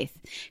want with.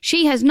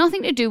 She has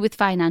nothing to do with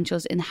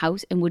financials in the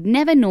house and would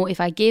never know if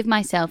I gave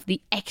myself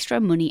the extra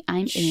money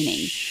I'm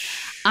earning.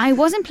 I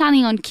wasn't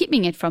planning on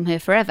keeping it from her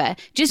forever,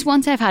 just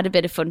once I've had a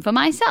bit of fun for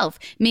myself,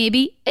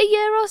 maybe a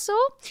year or so.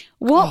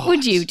 What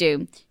would you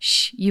do?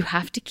 Shh, you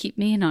have to keep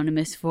me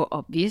anonymous for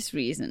obvious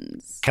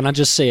reasons. Can I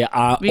just say,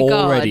 I Regards,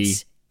 already...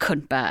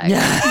 cuntbag.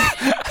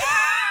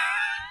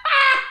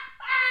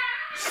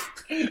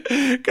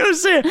 Can I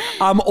say,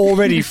 I'm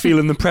already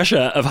feeling the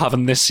pressure of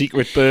having this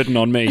secret burden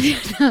on me.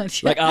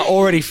 Like, I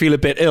already feel a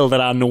bit ill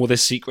that I know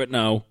this secret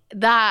now.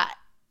 That...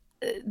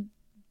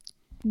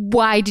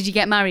 why did you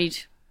get married?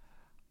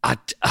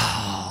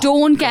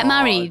 Don't get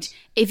married.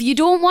 If you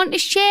don't want to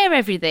share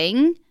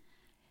everything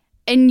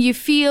and you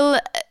feel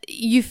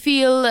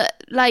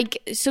like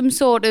some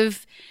sort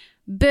of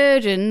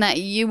burden that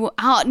you...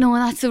 oh, no,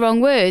 that's the wrong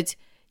word.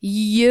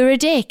 You're a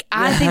dick.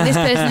 I think this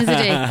person is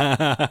a dick.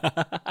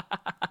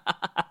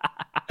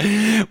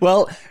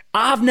 Well,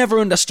 I've never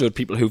understood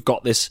people who've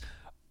got this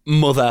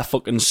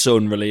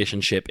mother-fucking-son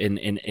relationship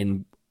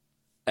in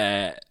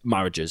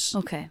marriages.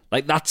 Okay.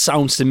 Like, that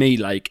sounds to me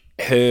like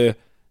her...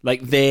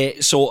 like,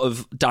 their sort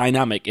of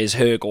dynamic is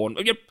her going,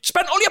 you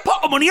spent all your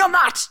pocket money on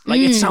that!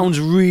 Like, it sounds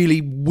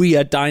really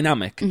weird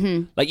dynamic.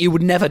 Mm-hmm. Like, you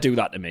would never do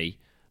that to me.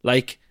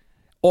 Like,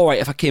 all right,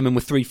 if I came in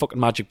with 3 fucking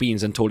magic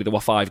beans and told you they were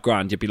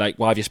 $5,000, you'd be like,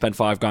 why have you spent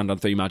 $5,000 on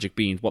 3 magic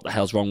beans? What the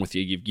hell's wrong with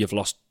you? You've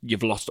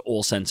lost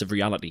all sense of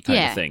reality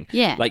kind of thing.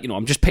 Yeah. Like,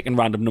 I'm just picking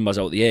random numbers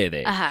out of the air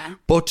there. Uh-huh.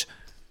 But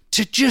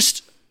to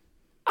just,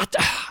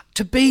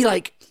 to be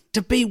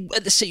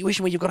at the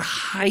situation where you've got to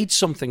hide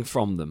something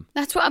from them.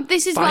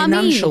 This is what I mean.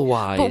 Financial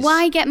wise. But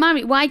why get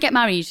married? Why get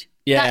married?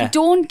 Yeah.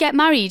 Don't get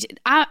married.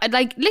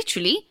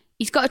 Literally,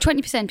 he's got a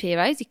 20% pay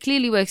rise. He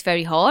clearly works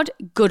very hard.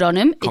 Good on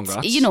him.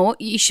 Congrats.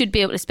 You should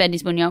be able to spend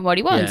his money on what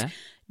he wants. Yeah.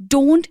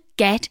 Don't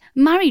get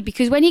married,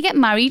 because when you get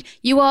married,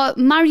 you are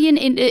marrying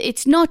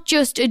it's not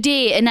just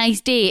a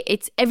nice day.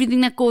 It's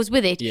everything that goes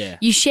with it. Yeah.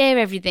 You share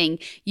everything.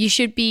 You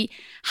should be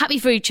happy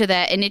for each other,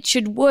 and it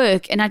should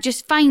work. And I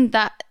just find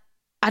that,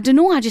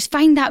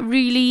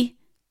 really,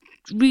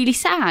 really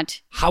sad.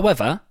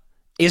 However,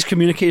 is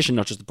communication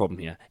not just the problem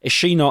here?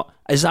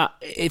 Is that,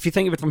 if you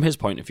think of it from his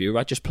point of view,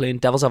 right, just playing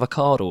devil's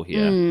avocado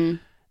here,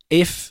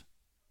 if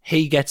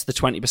he gets the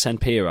 20%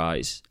 pay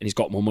rise and he's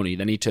got more money,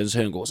 then he turns to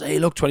her and goes, hey,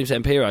 look,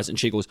 20% pay rise. And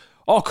she goes,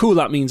 oh, cool,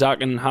 that means I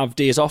can have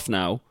days off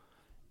now.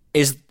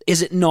 Is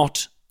it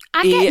not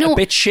a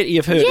bit shitty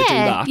of her to do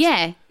that?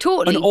 Yeah,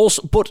 totally. And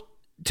also, but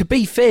to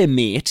be fair,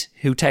 mate,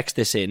 who texted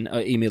this in,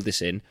 or emailed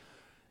this in,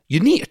 you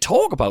need to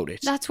talk about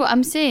it. That's what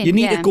I'm saying. You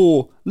need to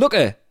go, look,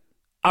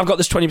 I've got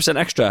this 20%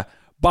 extra.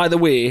 By the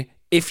way,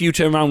 if you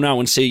turn around now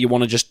and say you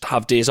want to just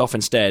have days off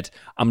instead,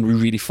 I'm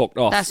really fucked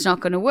off. That's not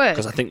going to work.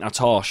 Because I think that's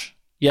harsh.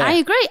 Yeah. I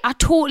agree. I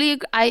totally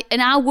agree.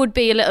 And I would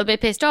be a little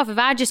bit pissed off if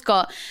I just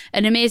got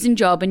an amazing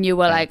job and you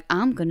were like,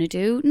 I'm going to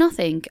do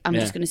nothing. I'm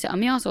just going to sit on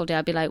my arse all day.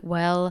 I'd be like,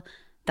 well,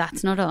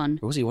 that's not on.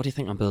 Rosie, what do you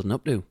think I'm building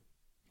up to?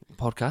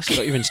 Podcast? You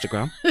got your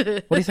Instagram?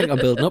 What do you think I'm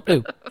building up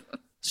to?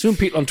 Soon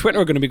people on Twitter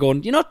are going to be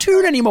going, you're not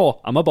touring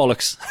anymore. I'm a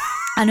bollocks.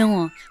 I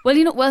know.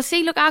 Well,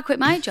 see, look, I quit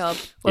my job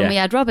when we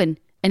had Robin,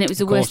 and it was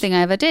the worst thing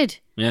I ever did.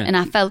 Yeah. And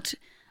I felt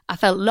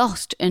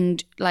lost,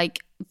 and like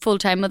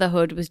full-time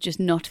motherhood was just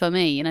not for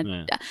me.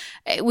 And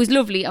it was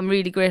lovely. I'm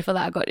really grateful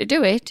that I got to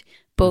do it.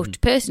 But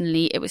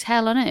personally, it was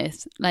hell on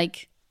earth,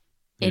 like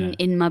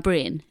in my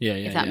brain,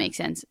 if that makes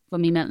sense, for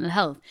me mental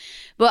health.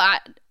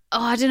 But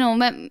I don't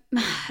know,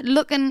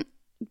 looking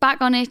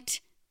back on it,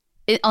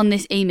 on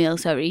this email,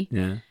 sorry.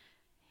 Yeah.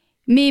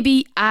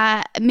 Maybe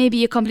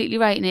you're completely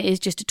right, and it is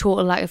just a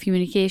total lack of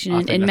communication.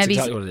 I think that's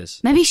exactly what it is.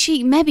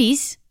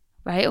 Maybe's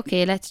right.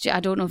 Okay, I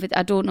don't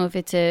know if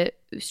it's a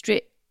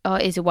straight or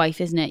is a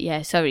wife, isn't it?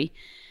 Yeah, sorry.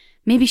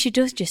 Maybe she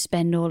does just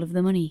spend all of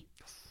the money.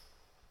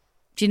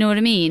 Do you know what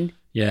I mean?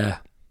 Yeah.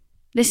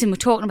 Listen, we're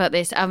talking about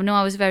this. I know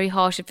I was very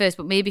harsh at first,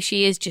 but maybe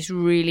she is just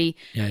really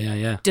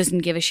doesn't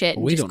give a shit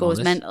and just goes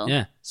mental.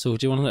 Yeah. So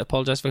do you want to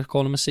apologise for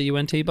calling him a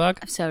CUNT bag?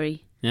 I'm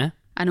sorry. Yeah.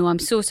 I know, I'm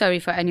so sorry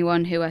for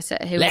anyone who was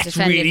offended Let's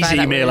read his by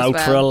that email word out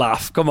as for a well.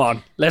 laugh. Come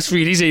on. Let's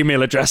read his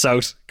email address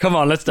out. Come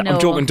on, let's. No, I'm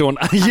joking, don't.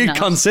 You not.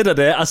 considered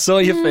it. I saw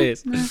your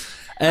face. No,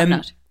 I'm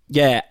not.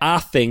 Yeah, I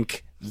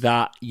think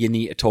that you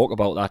need to talk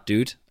about that,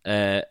 dude.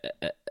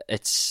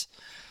 It's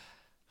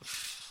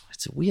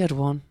a weird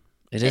one.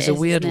 It is a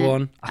weird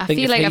one. I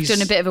feel like I've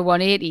done a bit of a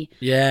 180.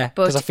 Yeah,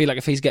 because I feel like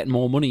if he's getting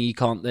more money, you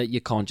can't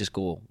just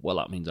go, well,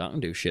 that means I can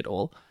do shit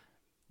all.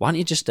 Why don't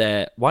you just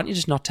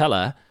not tell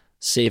her,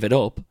 save it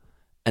up,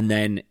 and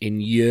then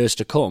in years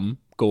to come,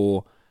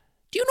 go,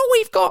 do you know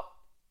we've got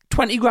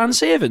 20 grand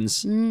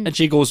savings? And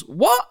she goes,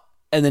 what?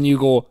 And then you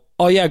go,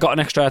 oh yeah, I got an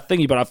extra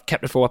thingy, but I've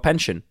kept it for a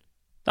pension.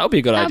 That would be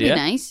a good idea. That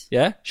would be nice.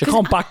 Yeah? She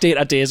can't backdate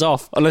her days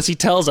off unless he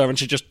tells her and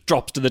she just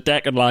drops to the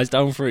deck and lies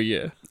down for a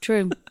year.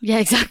 True. Yeah,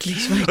 exactly.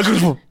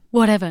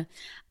 Whatever.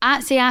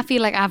 I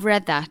feel like I've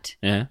read that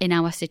in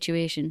our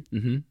situation.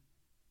 Mm-hmm.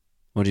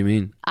 What do you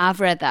mean? I've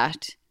read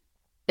that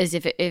as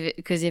if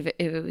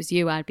it was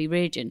you, I'd be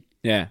raging.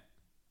 Yeah.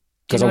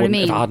 Because I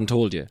mean? If I hadn't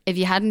told you. If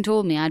you hadn't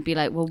told me, I'd be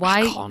like, well,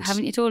 why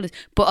haven't you told us?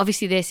 But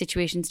obviously their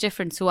situation's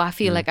different, so I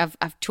feel like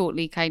I've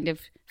totally kind of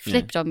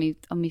flipped on me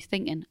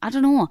thinking. I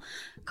don't know.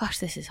 Gosh,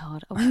 this is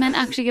hard. Are we meant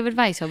to actually give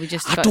advice, or are we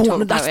just got to talk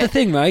about that's the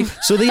thing, right?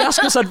 So they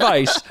ask us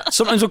advice.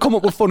 Sometimes we'll come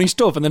up with funny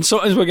stuff, and then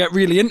sometimes we'll get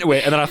really into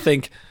it, and then I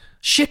think,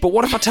 shit, but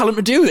what if I tell him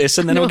to do this?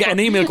 And then we'll get an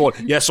email going,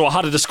 yeah, so I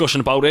had a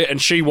discussion about it,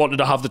 and she wanted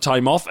to have the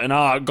time off, and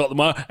I got the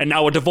money, and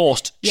now we're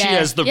divorced. Yeah.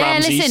 Cheers, the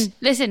Ramseys.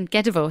 Listen,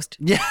 get divorced.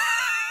 Yeah.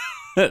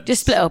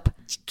 Just split up.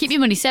 Keep your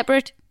money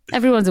separate.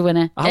 Everyone's a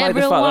winner. I like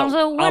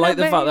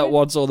the fact that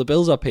once all the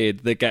bills are paid,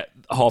 they get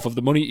half of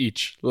the money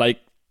each.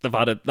 Like they've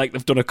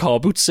done a car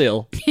boot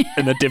sale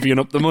and they're divvying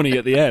up the money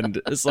at the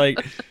end. It's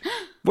like,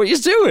 what are you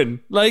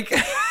doing? Like,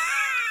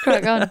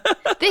 crack on.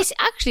 This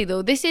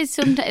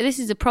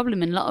is a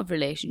problem in a lot of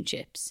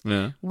relationships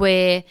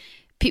where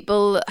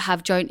people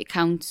have joint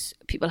accounts,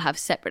 people have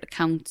separate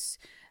accounts.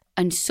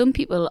 And some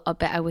people are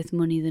better with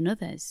money than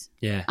others.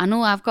 Yeah. I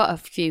know I've got a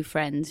few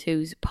friends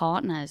whose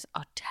partners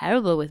are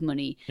terrible with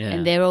money. Yeah.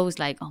 And they're always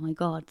like, oh my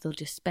God, they'll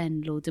just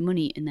spend loads of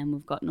money and then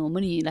we've got no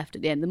money left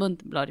at the end of the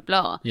month, blah, blah,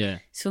 blah. Yeah.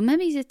 So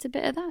maybe it's a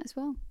bit of that as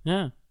well.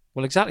 Yeah.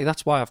 Well, exactly.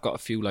 That's why I've got a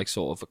few like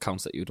sort of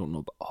accounts that you don't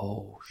know. But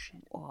oh,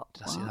 shit. What?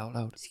 Did I say that out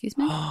loud? Excuse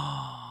me?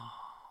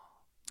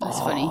 That's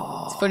funny.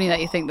 It's funny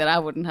that you think that I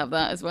wouldn't have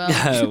that as well.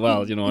 Yeah,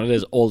 well, you know what it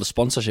is. All the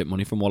sponsorship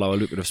money from all our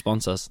lucrative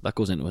sponsors, that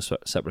goes into a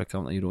separate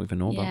account that you don't even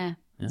know about.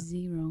 Yeah,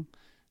 0.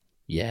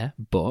 Yeah,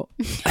 but...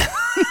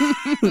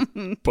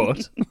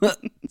 but...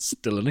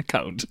 still an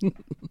account.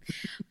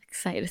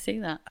 Excited to see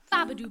that.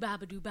 Babadoo,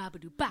 babadoo,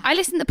 babadoo, ba. I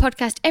listen to the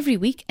podcast every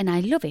week and I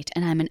love it.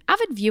 And I'm an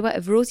avid viewer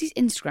of Rosie's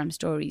Instagram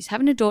stories.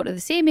 Having a daughter the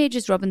same age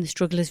as Robin, the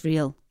struggle is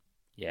real.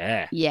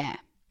 Yeah. Yeah.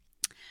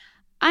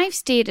 I've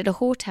stayed at a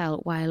hotel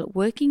while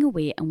working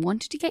away and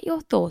wanted to get your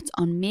thoughts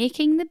on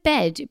making the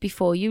bed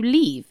before you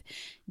leave.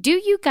 Do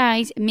you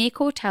guys make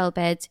hotel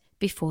beds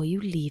before you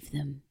leave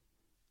them?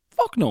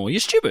 Fuck no, you're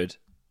stupid.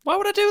 Why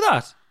would I do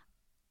that?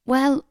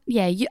 Well,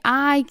 yeah,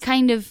 I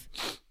kind of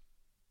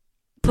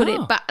put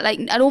it back. Like,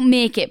 I don't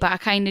make it, but I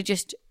kind of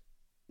just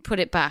put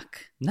it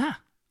back. Nah,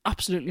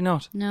 absolutely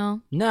not.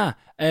 No. Nah.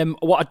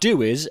 What I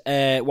do is,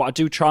 what I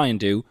do try and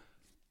do,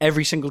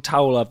 every single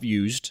towel I've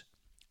used,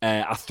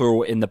 I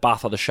throw it in the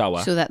bath or the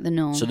shower. So that they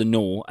know. So they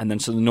know, and then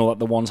so they know that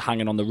the ones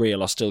hanging on the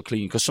rail are still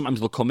clean. Because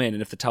sometimes they'll come in,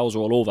 and if the towels are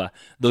all over,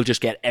 they'll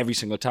just get every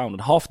single towel,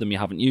 and half of them you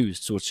haven't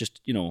used. So it's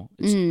just,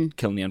 it's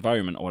killing the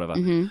environment or whatever.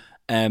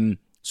 Mm-hmm.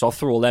 So I'll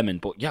throw all them in.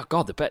 But yeah,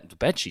 God, the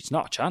bed sheets,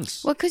 not a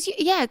chance. Well,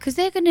 because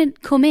they're going to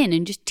come in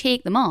and just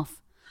take them off.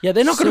 Yeah,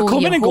 they're not going to So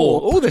come in you and go,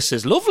 hope. oh, this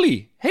is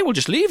lovely. Hey, we'll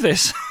just leave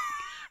this.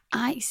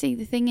 I see.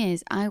 The thing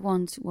is, I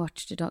once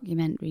watched a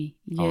documentary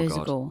years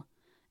God. ago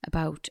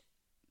about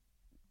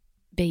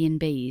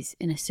B&Bs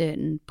in a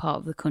certain part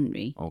of the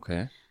country.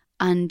 Okay.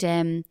 And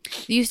they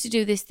used to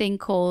do this thing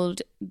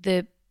called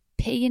the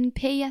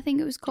P&P, I think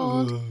it was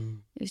called.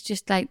 It was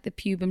just like the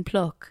pube and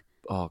pluck.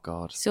 Oh,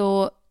 God.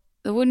 So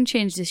they wouldn't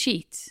change the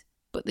sheets,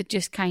 but they'd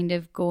just kind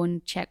of go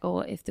and check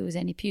if there was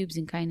any pubes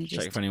and kind of Check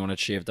just... if anyone had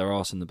shaved their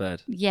arse in the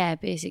bed. Yeah,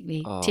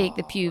 basically. Oh, take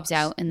the pubes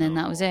out and then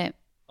that was it.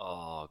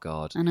 Oh,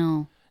 God. I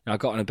know. I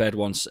got in a bed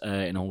once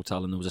in a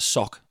hotel and there was a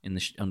sock in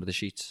under the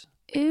sheets.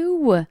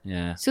 Ew.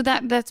 Yeah. So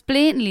that's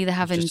blatantly they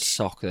haven't... Just a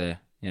sock there.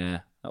 Yeah,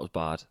 that was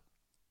bad.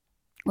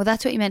 Well,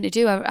 that's what you meant to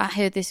do. I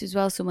heard this as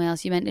well somewhere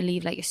else. You meant to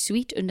leave like a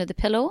sweet under the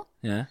pillow.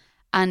 Yeah.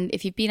 And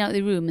if you've been out of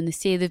the room and they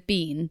say they've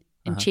been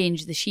and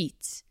changed the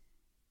sheets,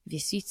 if your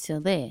sheet's still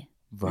there,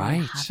 Right.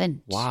 they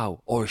haven't.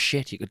 Wow. Or a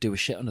shit. You could do a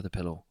shit under the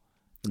pillow.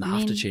 And they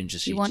have to change the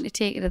If sheets. you want to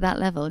take it to that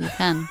level, you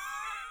can.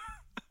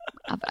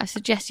 I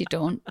suggest you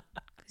don't,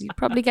 because you'll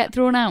probably get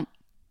thrown out.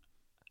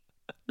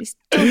 At least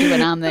don't do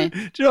when I'm there. Do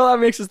you know what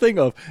that makes us think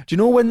of? Do you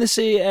know when they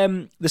say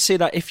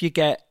that if you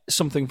get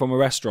something from a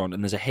restaurant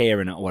and there's a hair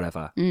in it or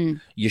whatever,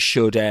 you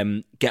should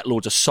get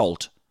loads of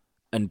salt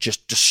and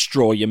just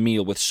destroy your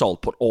meal with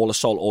salt, put all the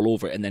salt all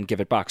over it and then give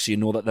it back so you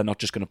know that they're not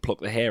just going to pluck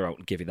the hair out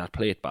and give you that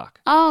plate back.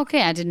 Oh,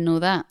 okay. I didn't know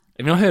that.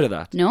 Have you not heard of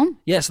that? No.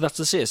 Yeah, so that's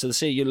the say. So they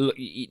say you're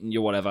eating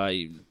your whatever,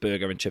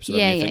 burger and chips or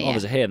whatever, Yeah, and you think, yeah.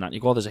 there's a hair in that. And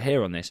you go, there's a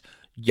hair on this.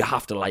 You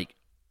have to like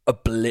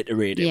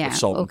obliterate it with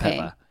salt and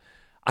pepper.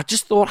 I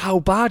just thought how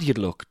bad you'd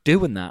look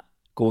doing that.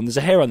 Going, there's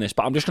a hair on this,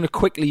 but I'm just going to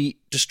quickly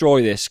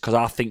destroy this because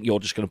I think you're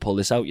just going to pull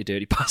this out, you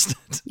dirty bastard.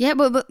 Yeah,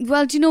 but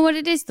well, do you know what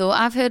it is though?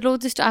 I've heard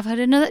loads of I've heard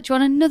another. Do you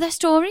want another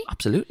story?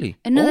 Absolutely.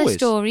 Another Always.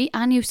 story.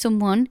 I knew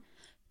someone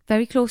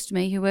very close to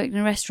me who worked in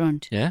a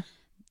restaurant. Yeah.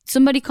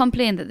 Somebody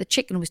complained that the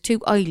chicken was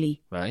too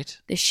oily. Right.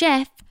 The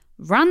chef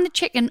ran the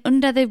chicken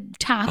under the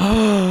tap,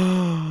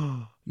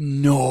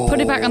 No. put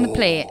it back on the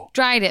plate,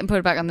 dried it and put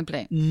it back on the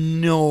plate.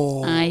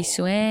 No. I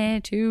swear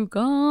to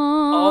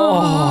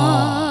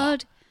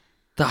God.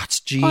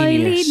 That's Oily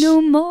genius.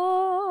 no more.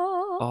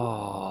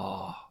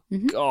 Oh,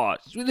 God.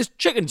 This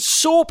chicken's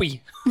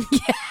soapy. Well,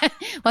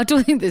 I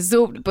don't think they're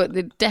soaped, but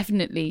they're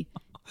definitely.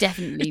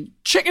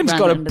 Chicken's ran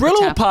got a under the Brillo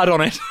tap. pad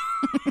on it.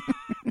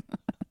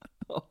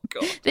 Oh,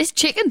 God. This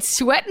chicken's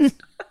sweating.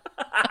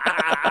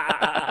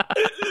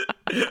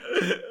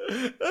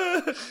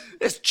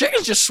 This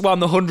chicken's just swam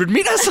the 100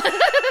 meters.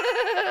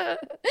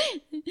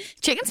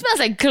 Chicken smells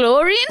like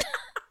chlorine.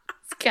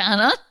 What's going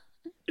on?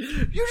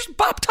 You just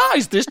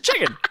baptized this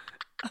chicken.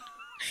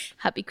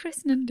 Happy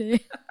christening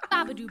day.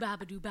 Babadoo,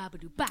 babadoo,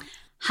 babadoo, ba.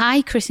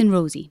 Hi, Chris and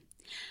Rosie.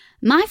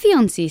 My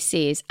fiancé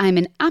says I'm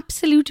an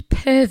absolute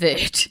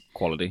pervert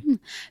Quality.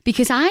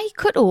 because I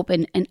cut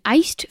open an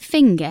iced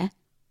finger,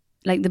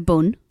 like the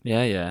bun.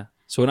 Yeah.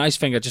 So an ice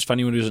finger, just for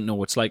anyone who doesn't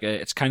know,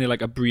 it's kind of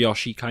like a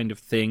brioche kind of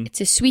thing.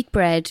 It's a sweet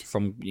bread.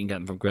 You can get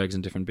them from Greg's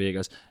and different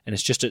bakers, and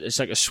it's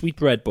like a sweet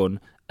bread bun,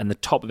 and the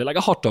top of it, like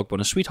a hot dog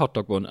bun, a sweet hot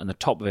dog bun, and the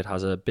top of it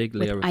has a big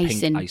layer of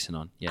pink icing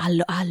on. Yeah,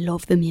 I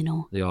love them, you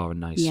know. they are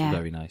nice, Yeah.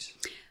 very nice.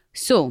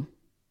 So,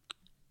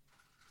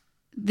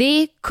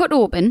 they cut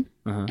open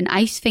an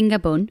ice finger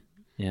bun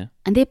Yeah.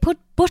 and they put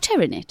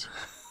butter in it.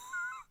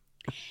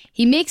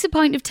 He makes a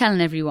point of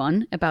telling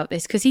everyone about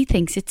this because he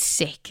thinks it's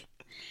sick.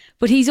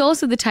 But he's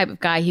also the type of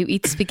guy who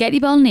eats spaghetti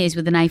bolognese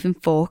with a knife and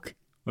fork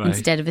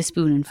instead of a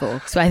spoon and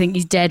fork. So I think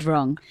he's dead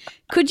wrong.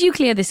 Could you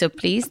clear this up,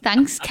 please?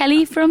 Thanks,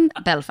 Kelly from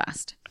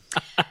Belfast.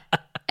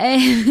 Do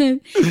you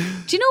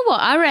know what?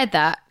 I read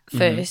that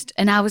first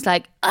and I was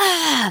like,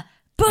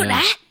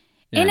 butter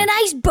in an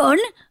ice bun?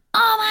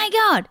 Oh my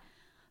God.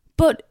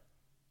 But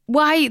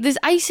why? There's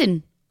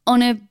icing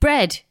on a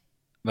bread.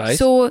 Right.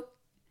 So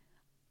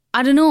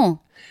I don't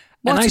know.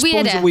 An What's ice bun's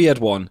weirder? a weird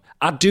one.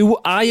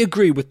 I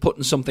agree with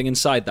putting something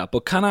inside that,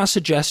 but can I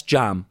suggest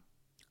jam?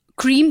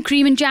 Cream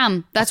and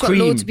jam. That's what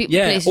loads of people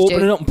places open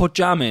do. it up and put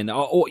jam in,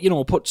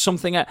 or put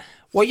something.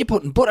 What are you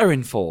putting butter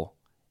in for?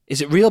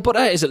 Is it real butter?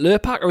 Is it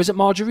Lurpak or is it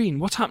margarine?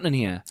 What's happening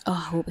here? Oh, I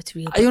hope it's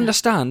real. I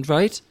understand,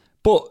 right?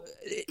 But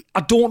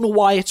I don't know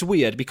why it's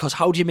weird, because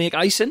how do you make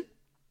icing?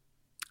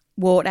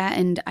 Water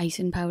and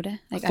icing powder,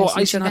 like For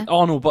icing sugar.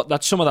 oh no,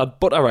 but some of that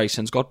butter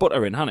icing's got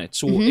butter in, hasn't it?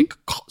 So Mm-hmm. it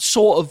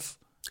sort of.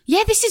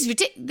 Yeah, this is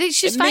ridiculous.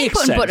 She's It fine makes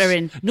putting sense. butter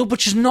in. No,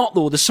 but she's not,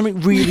 though. There's something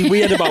really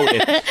weird about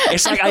it.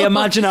 It's like I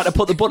imagine her to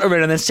put the butter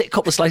in and then stick a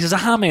couple of slices of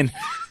ham in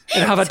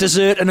and have a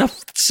dessert and a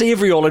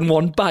savoury all in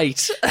one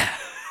bite.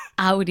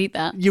 I would eat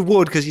that. You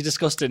would, because you're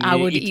disgusting. I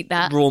You would eat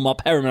that. Roll my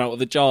peppermint out of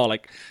the jar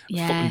like a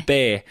Yeah. fucking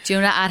bear. Do you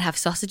know that I'd have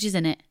sausages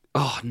in it?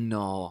 Oh,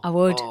 no. I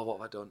would. Oh, what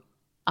have I done?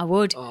 I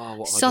would. Oh,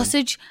 what have I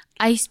Sausage,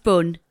 ice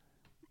bun,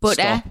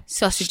 butter, Stop.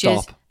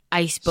 sausages, Stop.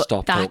 ice bun.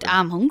 Stop That talking.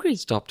 I'm hungry.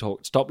 Stop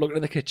talking. Stop looking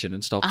at the kitchen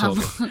and stop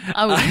talking.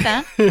 I would eat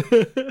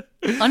that.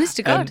 Honest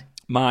to God.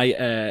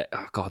 My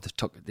God, they've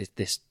took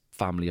this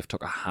family have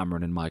took a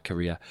hammering in my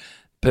career.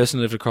 Person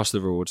who lived across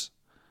the road,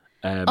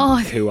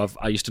 who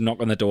I used to knock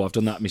on the door. I've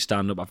done that in my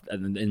stand-up,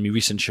 and in my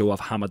recent show I've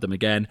hammered them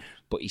again.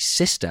 But his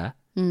sister,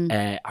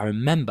 I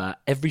remember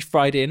every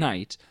Friday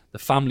night the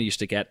family used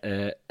to get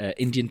a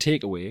Indian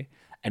takeaway,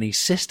 and his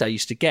sister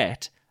used to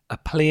get a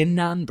plain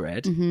naan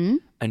bread,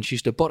 and she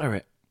used to butter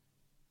it.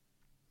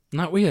 Isn't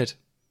that weird?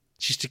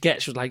 She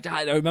was like,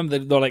 I remember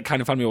they're like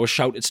kind of family always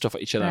shouted stuff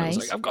at each other. I was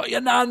Right. like, I've got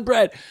your naan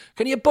bread.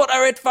 Can you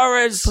butter it for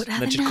us? Butter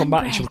And then the she'd come naan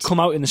back and she would bread. come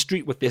out in the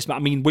street with this. I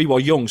mean, we were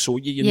young, so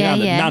your Yeah,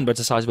 naan bread's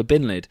the size of a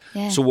bin lid.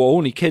 Yeah. So we're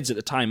only kids at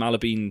the time. I'll have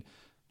been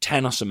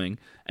 10 or something,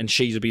 and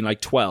she'd have been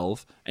like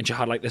 12, and she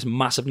had like this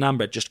massive naan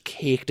bread just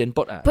caked in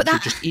butter. But and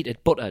that- she'd just eat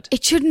it buttered.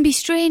 It shouldn't be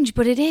strange,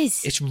 but it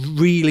is. It's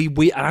really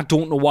weird, and I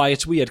don't know why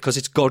it's weird, because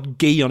it's got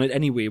ghee on it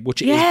anyway,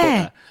 which it is Yeah.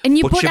 butter. And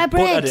you but she butter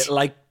bread. buttered it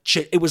like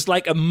it was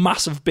like a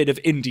massive bit of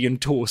Indian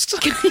toast.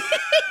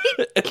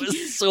 It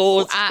was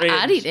so strange.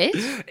 I'd eat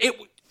it.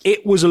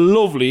 It was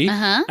lovely,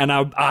 Uh-huh. and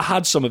I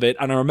had some of it,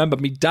 and I remember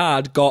my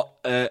dad got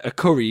a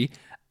curry,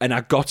 and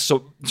I got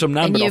some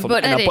naan And bread you off him,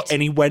 buttered it.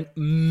 and he went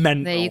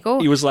mental. There you go.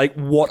 He was like,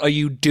 "What are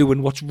you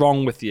doing? What's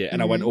wrong with you?"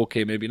 And I Mm-hmm. went,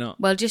 "Okay, maybe not."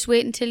 Well, just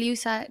wait until you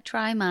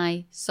try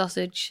my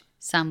sausage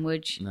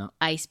sandwich No.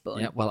 ice bun.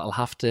 Yeah, well, I'll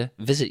have to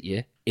visit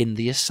you in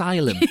the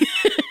asylum.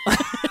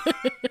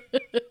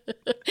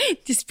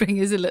 Just bring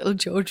us a little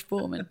George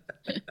Foreman.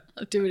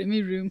 I'll do it in my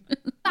room.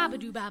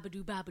 Babadoo,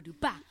 babadoo, babadoo,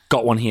 ba.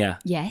 Got one here.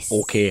 Yes.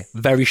 Okay,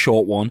 very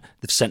short one.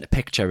 They've sent a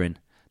picture in.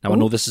 Now, I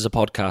know this is a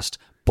podcast,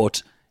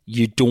 but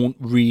you don't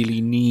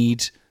really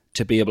need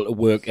to be able to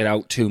work it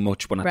out too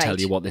much when I tell Right.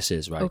 you what this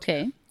is, right?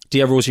 Okay.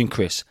 Dear Rosie and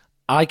Chris,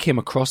 I came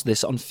across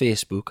this on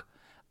Facebook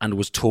and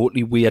was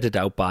totally weirded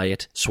out by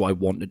it, so I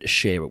wanted to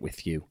share it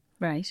with you.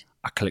 Right.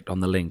 I clicked on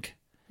the link.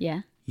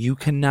 Yeah. You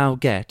can now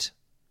get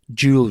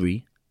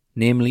jewellery,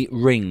 namely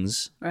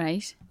rings,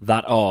 Right.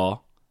 that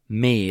are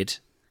made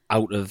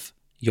out of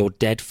your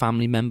dead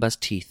family member's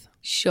teeth.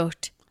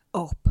 Shut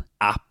up.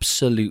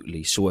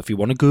 Absolutely. So if you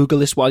want to Google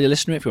this while you're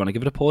listening, if you want to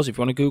give it a pause, if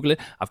you want to Google it,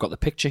 I've got the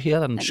picture here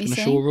that I'm Let just me going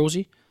to see. show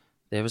Rosie.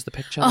 There is the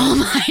picture. Oh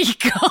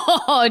my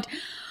God.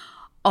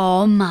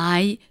 Oh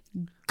my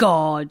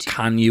God.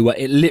 Can you?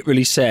 It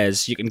literally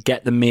says you can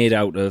get them made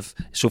out of.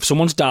 So if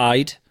someone's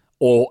died,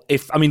 or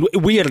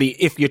weirdly,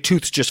 if your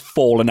tooth's just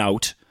fallen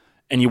out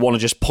and you want to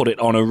just put it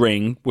on a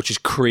ring, which is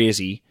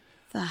crazy,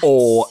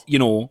 or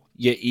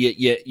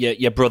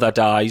your brother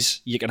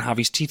dies, you can have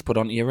his teeth put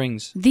onto your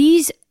rings.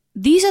 These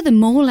are the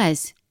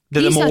molars.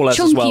 They're These the are molars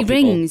chunky as well. people.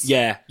 rings.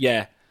 Yeah.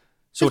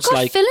 So They've it's got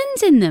like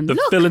fillings in them. the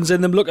Look. fillings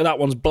in them. Look at that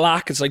one's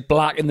black. It's like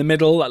black in the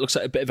middle. That looks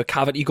like a bit of a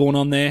cavity going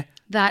on there.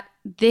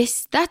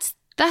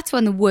 That's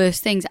one of the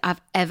worst things I've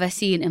ever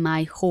seen in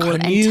my whole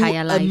Can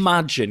entire you life.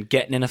 imagine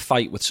getting in a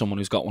fight with someone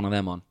who's got one of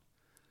them on?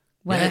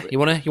 Well, Yeah. You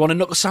want a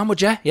knuckle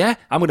sandwich? Yeah.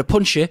 I'm going to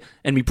punch you,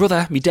 and my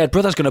dead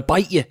brother's going to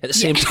bite you at the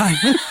same time.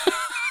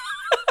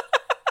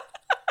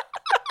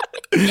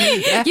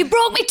 You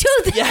broke my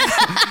tooth.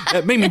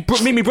 Yeah. Me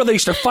and my brother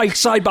used to fight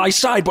side by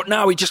side, but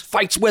now he just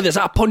fights with us.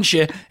 I punch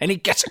you, and he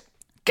gets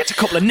a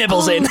couple of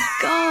nibbles in. Oh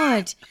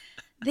God,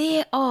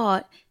 they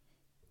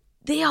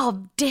are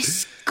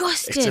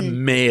disgusting. It's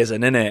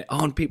amazing, isn't it?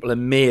 Aren't people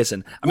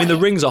amazing? I mean, the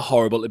rings are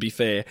horrible, to be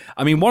fair.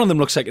 I mean, one of them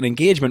looks like an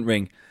engagement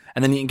ring,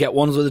 and then you can get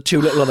ones with the two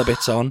little other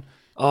bits on.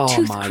 Oh,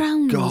 Tooth my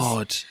crowns.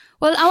 God.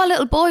 Well, our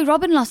little boy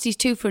Robin lost his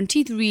two front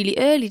teeth really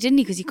early, didn't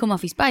he? Because he come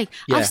off his bike.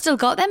 Yeah. I've still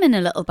got them in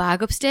a little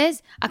bag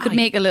upstairs. I could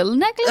make a little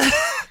necklace,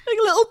 Like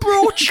a little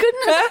brooch.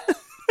 couldn't I?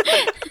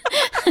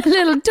 A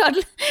little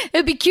toddler.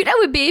 It'd be cute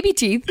with baby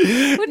teeth,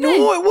 wouldn't it?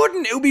 No, it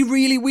wouldn't. It would be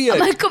really weird.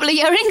 Like a couple of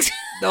earrings.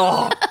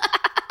 Oh,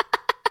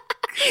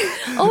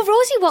 Oh,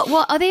 Rosie,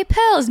 what are they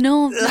pearls?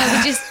 No,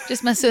 they're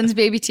just my son's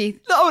baby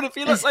teeth. no, and I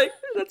feel like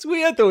that's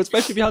weird though,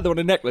 especially if you had them on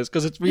a necklace,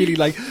 because it's really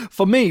like,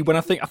 for me, when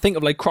I think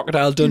of like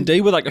Crocodile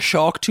Dundee with like a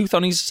shark tooth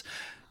on his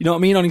You know what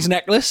I mean? On his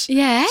necklace.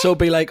 Yeah. So it'd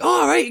be like, oh,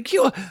 all right,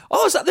 cute.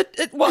 Oh, is that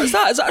what is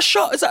that? Is that a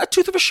shark? Is that a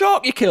tooth of a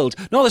shark you killed?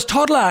 No, this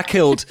toddler I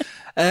killed.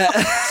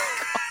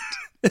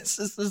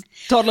 This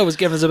toddler was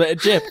giving us a bit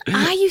of jip.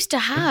 I used to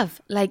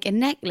have like a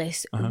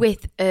necklace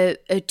with a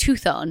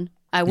tooth on.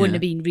 I wouldn't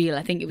have been real.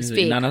 I think it was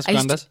fake. Nana's, I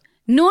used Granddad?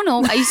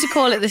 No. I used to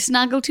call it the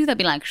snaggle tooth. I'd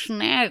be like,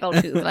 snaggle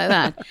tooth, like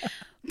that.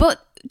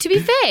 But to be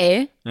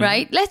fair,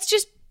 right,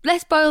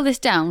 let's boil this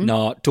down.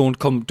 No, don't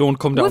come down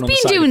on the We've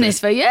side been of doing it. this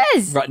for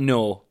years. Right,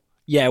 no.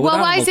 Yeah, Well,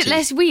 why animal is it teeth.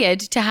 less weird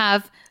to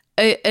have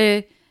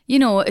a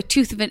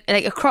tooth of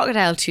like a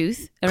crocodile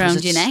tooth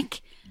around your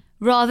neck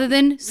rather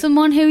than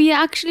someone who you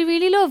actually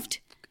really loved?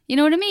 You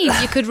know what I mean?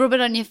 You could rub it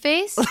on your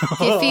face if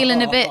you're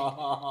feeling a bit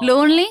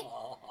lonely.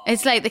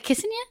 It's like they're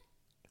kissing you.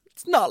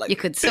 It's not like You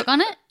could suck on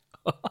it.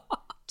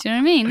 Do you know what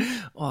I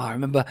mean? Oh, I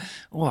remember.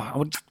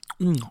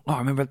 I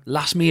remember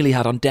last meal he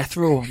had on death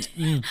row.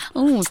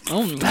 Oh,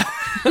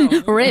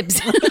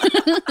 ribs.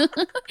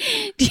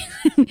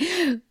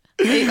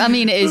 I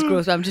mean, it is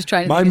gross, but I'm just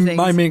trying to think of things.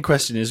 My main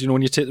question is,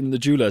 when you take them to the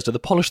jewellers, do they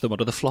polish them or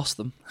do they floss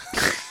them?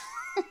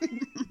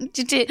 Wait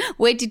till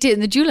you take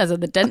the jewellers or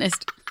the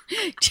dentist.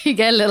 Do you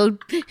get a little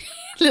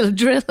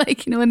drill,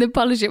 like, when they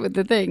polish it with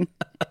the thing?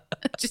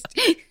 Just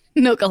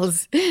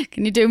knuckles.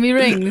 Can you do me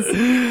rings?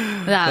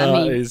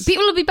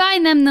 People will be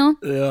buying them though.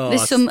 Oh,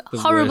 There's some the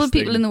horrible worst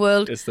people thing. in the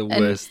world. It's the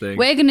and worst thing.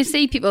 We're going to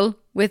see people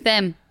with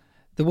them.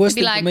 The worst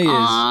They'll thing be for me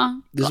like, is "Aw,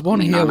 there's got one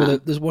me, here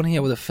Mama." there's one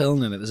here with a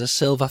filling in it. There's a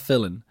silver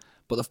filling,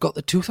 but they've got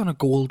the tooth on a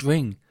gold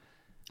ring.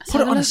 Let's Put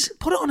have it a on look.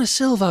 put it on a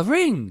silver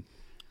ring.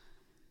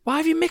 Why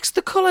have you mixed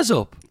the colours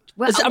up?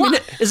 Well,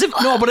 as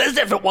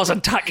if it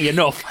wasn't tacky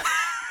enough.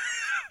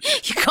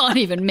 You can't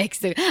even mix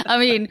the. I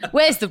mean,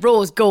 where's the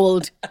rose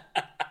gold?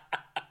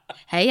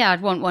 Hey,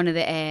 I'd want one of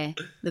the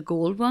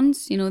gold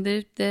ones.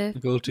 The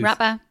gold tooth.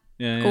 wrapper,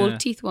 Yeah, gold yeah.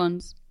 teeth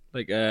ones.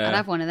 Like I'd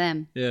have one of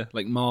them. Yeah,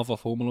 like Marv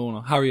off Home Alone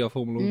or Harry off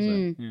Home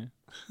Alone. Yeah.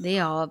 They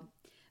are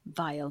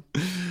vile,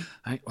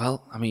 Right,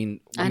 well, I mean,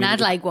 I'd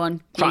like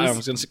one. I please.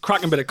 was going to say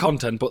cracking bit of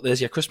content, but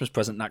there's your Christmas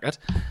present knackered.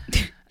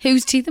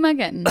 Whose teeth am I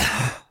getting?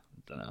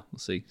 Don't know. We'll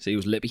see. See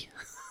who's lippy.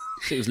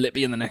 See who's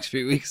lippy in the next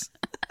few weeks.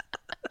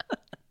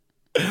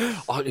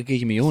 I could give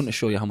you my own to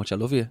show you how much I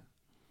love you.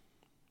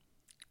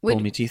 Pull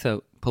my teeth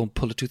out. Pull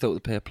a tooth out with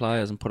a pair of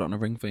pliers and put it on a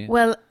ring for you.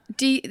 Well,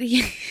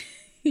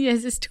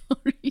 here's a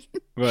story.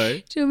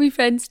 Right. Do you know my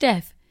friend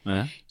Steph?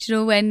 Yeah. Do you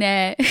know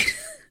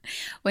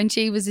when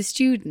she was a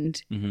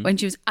student, when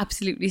she was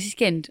absolutely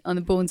skinned on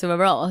the bones of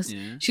her arse,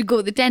 she'd go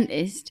to the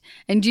dentist,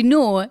 and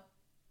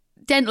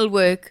dental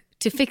work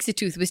to fix a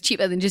tooth was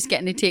cheaper than just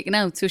getting it taken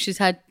out. So she's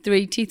had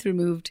 3 teeth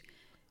removed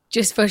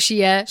just for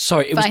sheer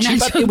Sorry, it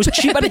was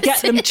cheaper to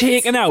get them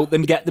taken out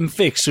than get them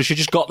fixed, so she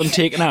just got them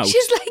taken out.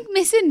 She's like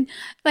missing,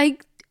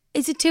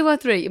 is it 2 or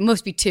 3? It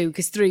must be 2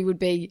 because 3 would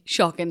be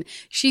shocking.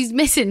 She's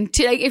missing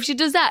 2. Like, if she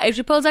does that, if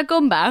she pulls her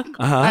gum back,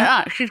 like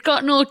that, she's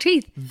got no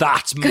teeth.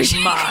 That's She's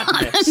got them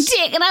madness.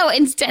 taken out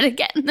instead of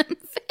getting them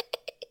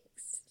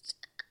fixed.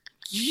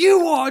 You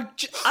are...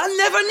 I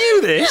never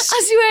knew this.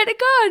 I swear to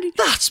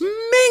God. That's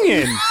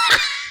minging.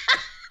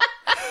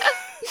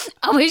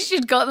 I wish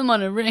she'd got them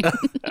on a ring.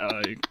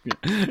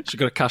 She's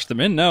got to cash them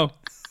in now.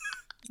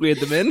 Weird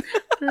them in.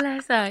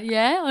 Bless her.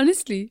 Yeah,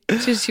 honestly.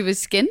 She was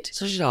skinned.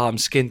 So she's, I'm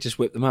skinned, just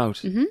whip them out.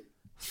 Mm-hmm.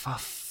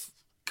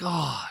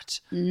 God.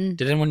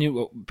 Did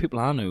anyone people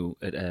I knew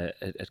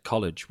at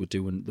college were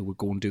go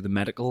and do the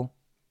medical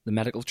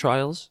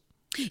trials?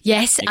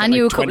 Yes, You I get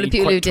knew like a couple of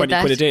people who did 20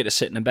 that. quid a day to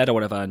sit in a bed or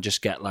whatever and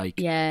just get they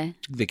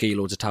give you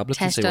loads of tablets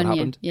Test and see what on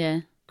happened. you. Yeah.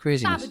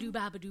 Craziness. Babadoo,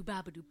 babadoo,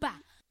 babadoo, ba.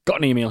 Got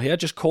an email here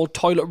just called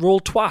Toilet Roll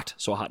Twat,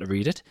 so I had to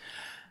read it.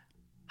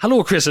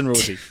 Hello, Chris and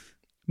Rosie.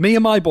 Me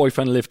and my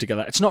boyfriend live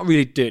together. It's not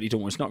really dirty,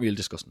 don't worry, it's not really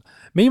disgusting.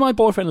 Me and my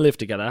boyfriend live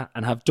together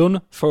and have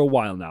done for a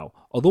while now.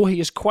 Although he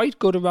is quite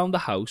good around the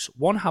house,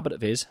 one habit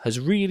of his has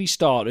really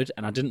started,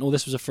 and I didn't know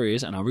this was a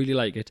phrase, and I really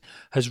like it,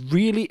 is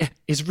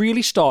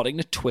really starting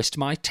to twist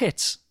my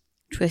tits.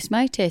 Twist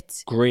my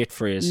tits. Great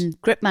phrase.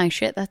 Grip my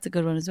shit. That's a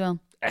good one as well.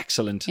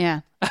 Excellent.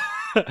 Yeah.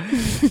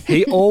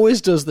 He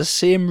always does the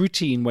same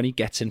routine when he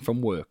gets in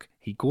from work.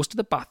 He goes to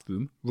the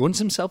bathroom, runs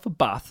himself a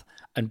bath,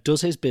 and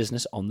does his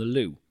business on the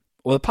loo.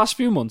 Over the past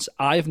few months,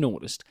 I have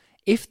noticed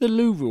if the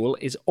loo roll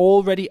is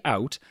already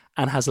out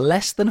and has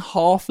less than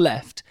half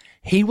left,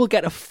 he will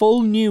get a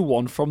full new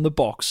one from the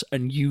box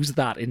and use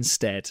that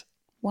instead.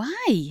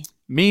 Why?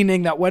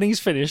 Meaning that when he's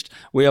finished,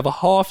 we have a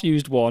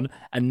half-used one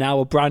and now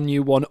a brand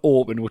new one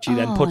open, which he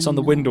then puts on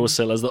the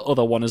windowsill as the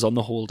other one is on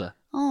the holder.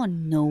 Oh,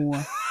 no.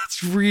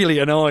 It's really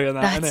annoying,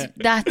 isn't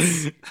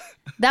it?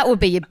 That would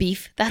be a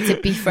beef. That's a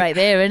beef right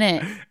there, isn't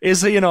it?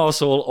 Is he an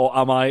arsehole or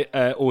am I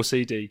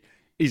OCD?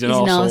 He's an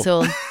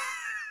arsehole.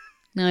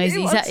 No, he's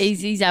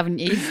laughing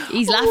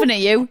at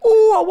you.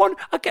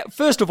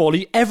 First of all,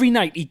 every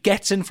night he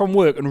gets in from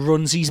work and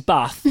runs his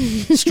bath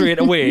straight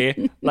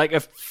away like a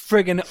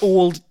friggin'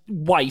 old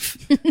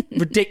wife.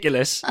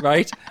 Ridiculous,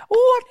 right?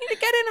 Oh, I need to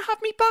get in and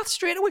have me bath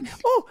straight away.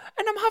 Oh,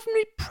 and I'm having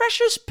me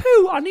precious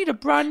poo. I need a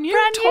brand new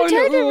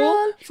toilet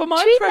roll for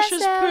my Treat precious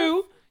myself.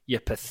 poo. You're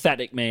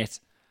pathetic,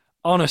 mate.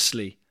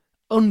 Honestly.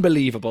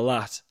 Unbelievable,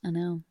 that. I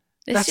know.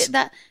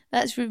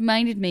 That's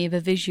reminded me of a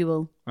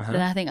visual that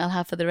I think I'll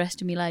have for the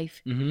rest of my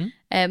life.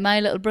 Mm-hmm. My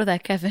little brother,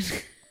 Kevin,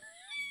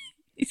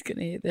 he's going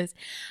to hate this.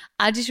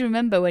 I just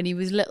remember when he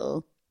was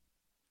little,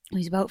 he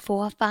was about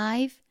 4 or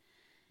 5,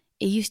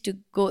 he used to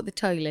go to the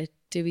toilet,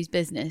 do his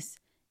business,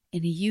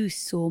 and he used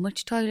so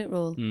much toilet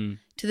roll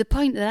to the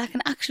point that I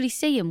can actually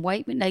see him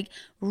wiping, like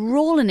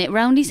rolling it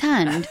round his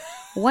hand,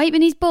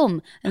 wiping his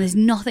bum, and there's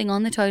nothing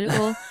on the toilet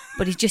roll,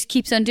 but he just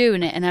keeps on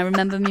doing it. And I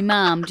remember my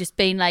mum just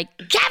being like,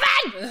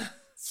 Kevin,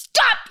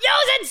 stop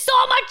using so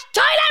much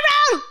toilet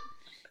roll!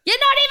 You're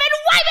not even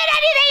wiping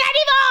anything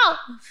anymore!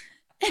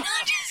 And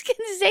I just can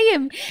see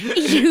him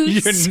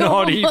use You're so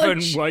not much.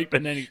 even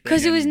wiping anything.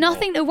 Because there was anymore.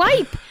 nothing to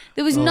wipe.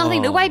 There was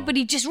nothing to Oh. wipe, but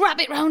he'd just wrap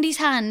it round his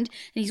hand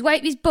and he'd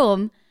wipe his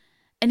bum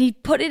and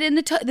he'd put it in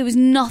the toilet. There was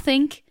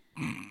nothing.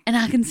 And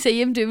I can see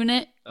him doing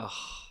it. Oh.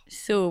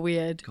 So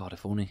weird. God,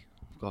 if only.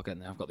 I've got to get in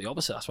there. I've got the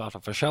opposite. That's why I have to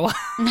have a shower.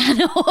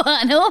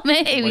 I know,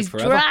 mate. He Wait was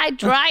forever.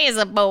 dry as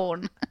a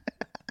bone.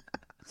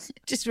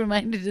 Just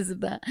reminded us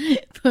of that.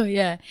 But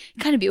yeah,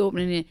 kind of be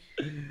opening it.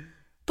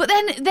 But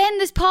then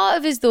there's part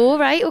of us though,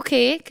 right?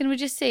 Okay, can we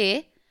just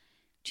say,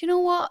 do you know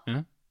what?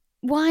 Yeah.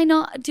 Why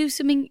not do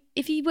something,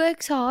 if he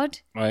works hard,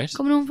 Right.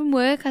 coming home from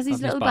work, has his Have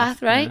his little bath,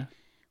 bath, right? yeah.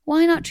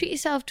 Why not treat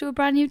yourself to a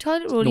brand new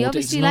toilet roll? He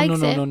obviously no,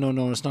 likes no, it.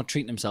 no. It's not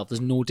treating himself.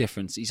 There's no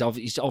difference. He's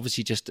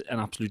obviously just an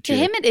absolute To jerk.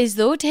 him it is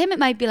though. To him it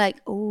might be like,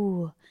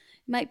 oh,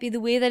 it might be the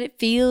way that it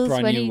feels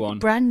Brand when new he one.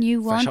 brand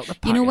new Fresh one. out the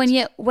You know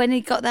packet. when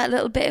he got that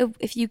little bit of,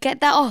 if you get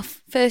that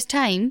off first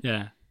time,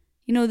 Yeah.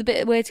 you know the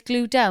bit where it's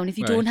glued down. If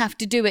you Right. don't have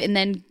to do it and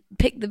then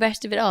pick the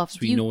rest of it off. So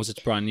he knows it's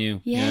brand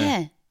new.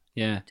 Yeah.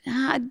 Yeah.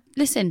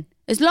 Listen,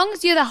 as long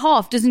as the other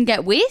half doesn't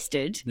get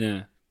wasted,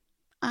 Yeah.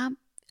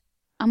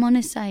 I'm on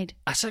his side.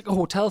 That's like a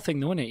hotel thing,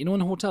 though, isn't it? You know,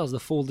 in hotels, they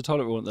fold the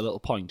toilet roll at the little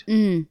point.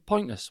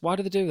 Pointless. Why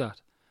do they do that?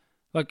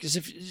 Like, as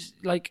if,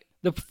 like,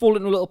 they fold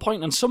it in a little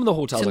point, and some of the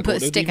hotels So I go put a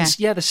to,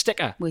 sticker. the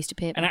sticker. Waste of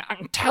paper. And I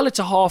can tell it's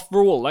a half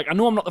roll. Like, I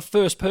know I'm not the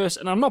first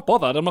person, and I'm not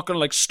bothered. I'm not going to,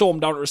 like, storm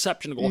down to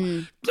reception and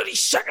go, bloody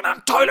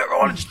second-hand toilet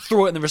roll, and just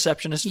throw it in the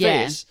receptionist's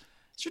Yeah. face.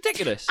 It's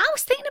ridiculous. I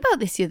was thinking about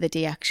this the other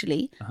day,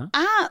 actually.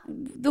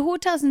 The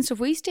hotels and stuff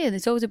we stay in,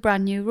 there's always a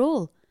brand new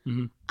roll.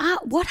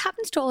 What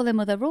happens to all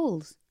them other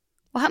rolls?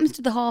 What happens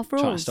to the half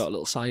Trying to rolls? start a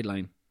little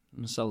sideline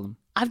and sell them.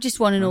 I just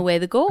want to know where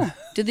they go.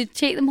 Do they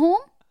take them home?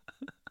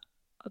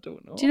 I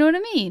don't know. Do you know what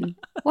I mean?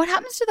 What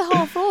happens to the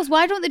half rolls?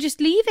 Why don't they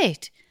just leave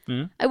it?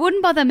 Yeah. It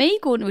wouldn't bother me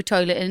going to a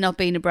toilet and not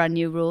being a brand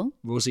new roll.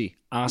 Rosie,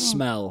 I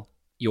smell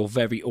your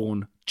very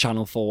own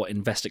Channel 4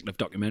 investigative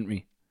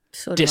documentary.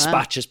 So do I.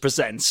 Dispatches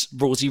presents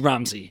Rosie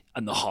Ramsey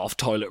and the half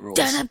toilet rolls.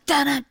 Dun-dun,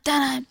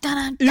 dun-dun,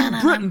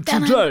 dun-dun,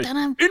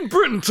 dun-dun, In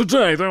Britain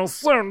today, there are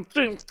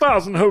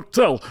 17,000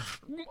 hotels,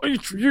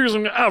 each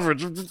using an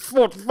average of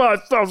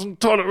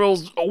 45,000 toilet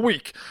rolls a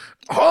week.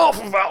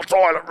 Half of our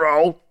toilet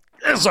roll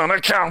is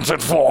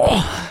unaccounted for.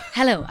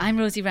 Hello, I'm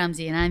Rosie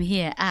Ramsey and I'm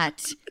here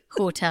at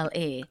Hotel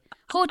A.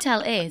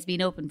 Hotel A has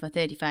been open for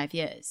 35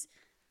 years.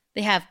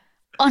 They have,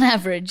 on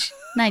average,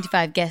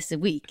 95 guests a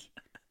week.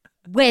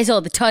 Where's all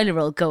the toilet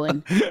roll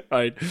going?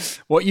 Right.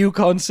 What you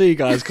can't see,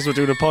 guys, because we're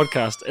doing a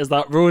podcast, is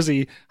that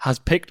Rosie has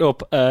picked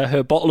up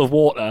her bottle of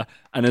water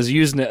and is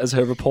using it as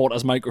her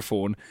reporter's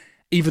microphone,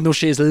 even though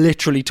she is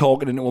literally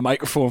talking into a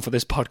microphone for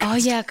this podcast. Oh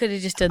yeah, I could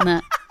have just done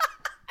that.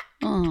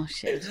 Oh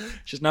shit.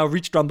 She's now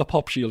reached around the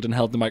pop shield and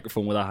held the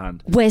microphone with her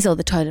hand. Where's all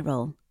the toilet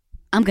roll?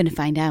 I'm going to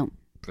find out.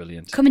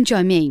 Brilliant. Come and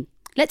join me.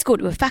 Let's go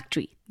to a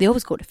factory. They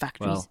always go to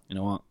factories. Well, you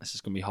know what? This is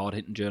going to be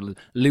hard-hitting journalism.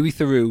 Louis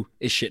Theroux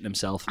is shitting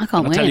himself. I can't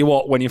And I'll tell wait. you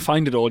what, when you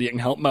find it all, you can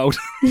help him out.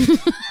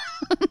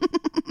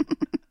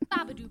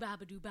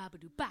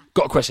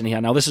 Got a question here.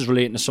 Now, this is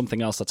relating to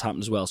something else that's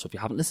happened as well. So if you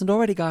haven't listened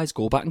already, guys,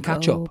 go back and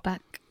catch Go up.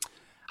 back.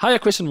 Hiya,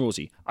 Chris and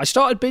Rosie. I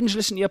started binge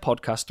listening to your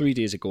podcast 3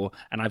 days ago,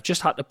 and I've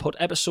just had to put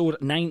episode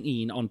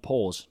 19 on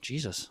pause.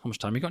 Jesus, how much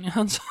time you got in your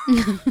hands?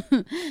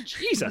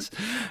 Jesus,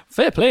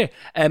 fair play.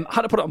 Had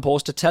to put it on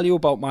pause to tell you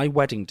about my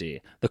wedding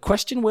day. The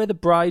question where the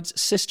bride's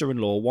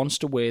sister-in-law wants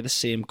to wear the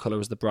same colour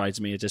as the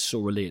bridesmaids is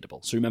so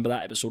relatable. So remember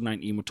that episode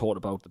 19 we talked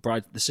about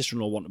the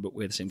sister-in-law wanting to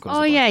wear the same colour as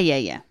Oh the bride.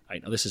 yeah.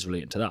 Right, now this is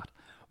relating to that.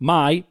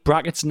 My,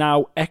 brackets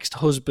now,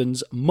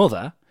 ex-husband's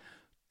mother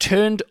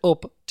turned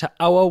up to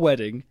our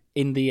wedding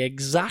in the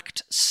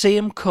exact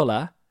same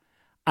colour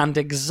and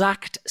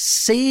exact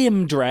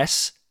same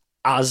dress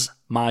as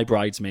my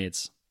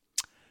bridesmaids.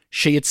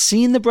 She had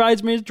seen the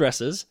bridesmaids'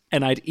 dresses,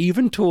 and I'd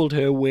even told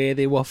her where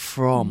they were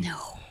from.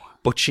 No.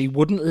 But she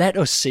wouldn't let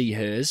us see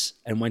hers,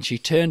 and when she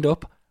turned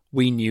up,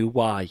 we knew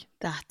why.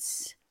 That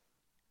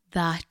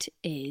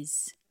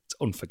is It's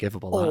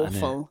unforgivable, that, isn't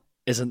it? awful.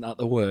 Isn't that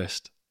the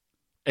worst?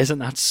 Isn't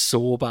that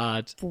so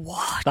bad?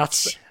 What?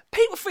 That's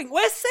people think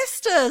we're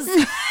sisters.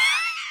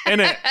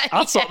 Innit?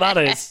 That's what that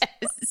is.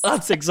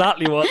 That's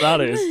exactly what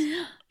that is.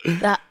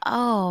 That.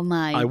 Oh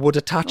my. I would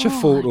attach a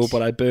photo, God.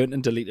 but I burnt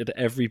and deleted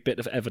every bit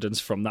of evidence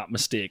from that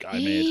mistake I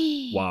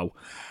made. Wow.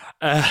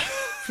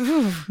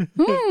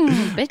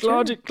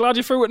 Bitter. Glad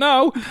you threw it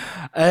now.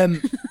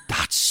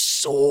 That's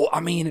so. I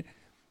mean,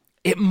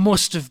 it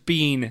must have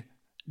been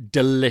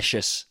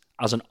delicious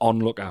as an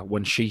onlooker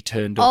when she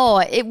turned up. Oh,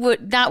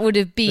 that would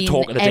have been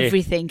talk of the day.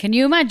 everything. Can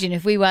you imagine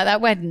if we were at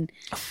that wedding?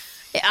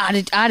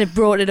 I'd have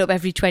brought it up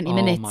every 20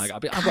 minutes. Oh my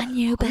God. Can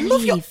you I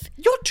love believe?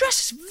 your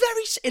dress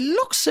is it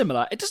looks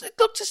similar. It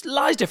looks just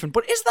lies different,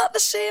 but is that the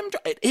same?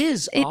 It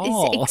is. It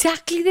is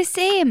exactly the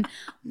same.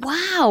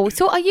 Wow.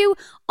 So are you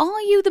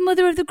the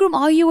mother of the groom?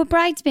 Are you a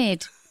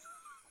bridesmaid?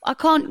 I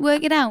can't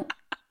work it out.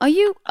 Are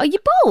you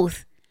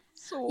both?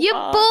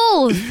 You're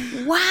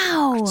both.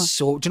 Wow.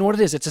 So, do you know what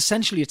it is?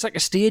 It's like a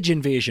stage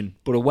invasion,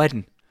 but a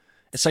wedding.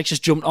 It's like she's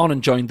jumped on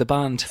and joined the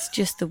band. It's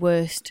just the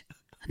worst.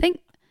 I think,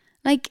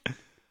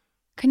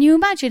 can you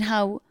imagine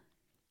how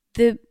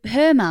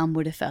her mum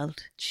would have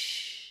felt?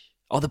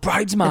 Oh, the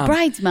bride's mum. The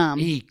bride's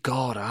mum.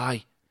 God,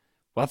 aye.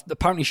 Well,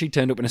 apparently she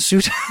turned up in a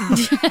suit.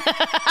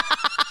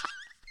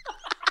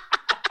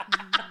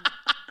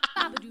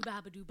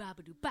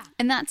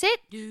 And that's it.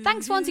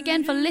 Thanks once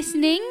again for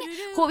listening.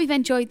 Hope you've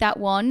enjoyed that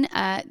one.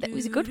 That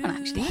was a good one,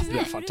 actually, wasn't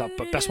Yeah, it?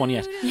 fantastic. Best one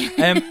yet.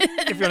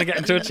 If you want to get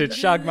in touch, it's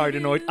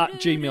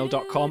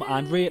shagmarriedannoyed@gmail.com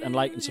and rate and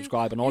like and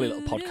subscribe on all your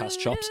little podcast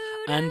shops.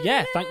 And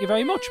yeah, thank you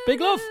very much. Big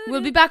love.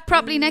 We'll be back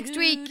properly next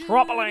week.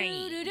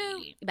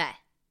 Properly. Bye.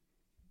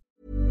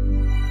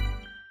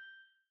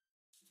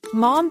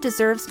 Mom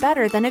deserves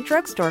better than a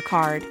drugstore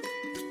card.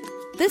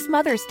 This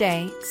Mother's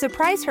Day,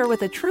 surprise her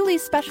with a truly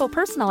special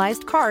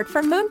personalized card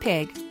from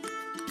Moonpig.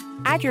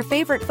 Add your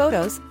favorite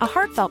photos, a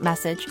heartfelt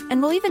message,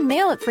 and we'll even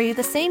mail it for you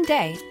the same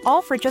day,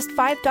 all for just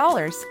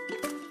 $5.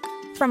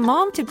 From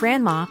mom to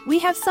grandma, we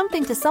have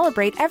something to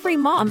celebrate every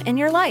mom in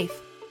your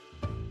life.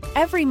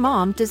 Every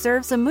mom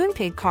deserves a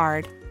Moonpig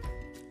card.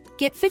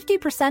 Get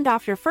 50%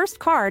 off your first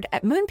card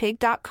at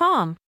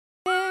moonpig.com.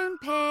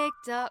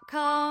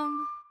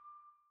 Moonpig.com.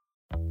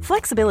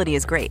 Flexibility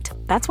is great.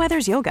 That's why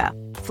there's yoga.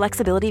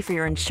 Flexibility for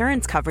your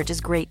insurance coverage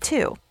is great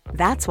too.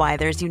 That's why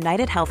there's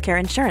United Healthcare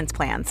Insurance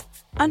Plans.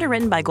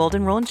 Underwritten by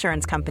Golden Rule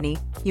Insurance Company,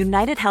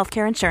 United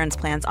Healthcare Insurance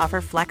Plans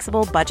offer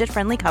flexible,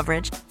 budget-friendly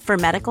coverage for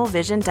medical,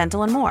 vision,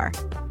 dental, and more.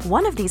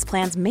 One of these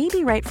plans may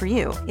be right for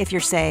you if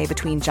you're, say,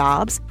 between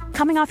jobs,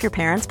 coming off your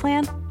parents'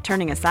 plan,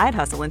 turning a side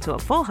hustle into a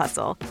full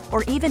hustle,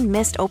 or even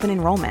missed open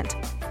enrollment.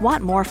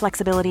 Want more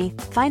flexibility?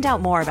 Find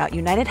out more about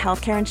United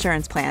Healthcare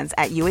Insurance Plans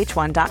at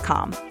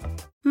uh1.com.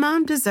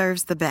 Mom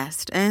deserves the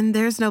best, and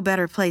there's no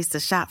better place to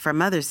shop for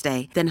Mother's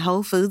Day than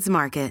Whole Foods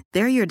Market.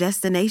 They're your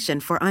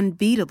destination for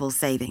unbeatable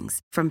savings,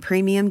 from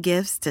premium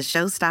gifts to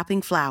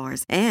show-stopping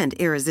flowers and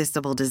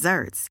irresistible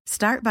desserts.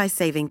 Start by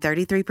saving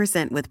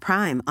 33% with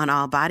Prime on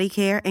all body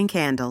care and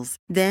candles.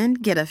 Then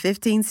get a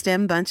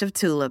 15-stem bunch of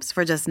tulips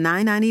for just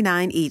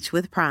 $9.99 each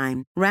with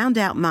Prime. Round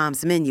out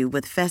Mom's menu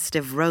with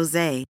festive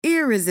rosé,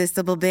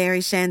 irresistible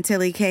berry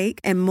chantilly cake,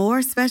 and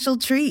more special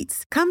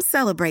treats. Come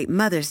celebrate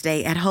Mother's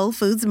Day at Whole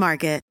Foods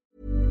Market.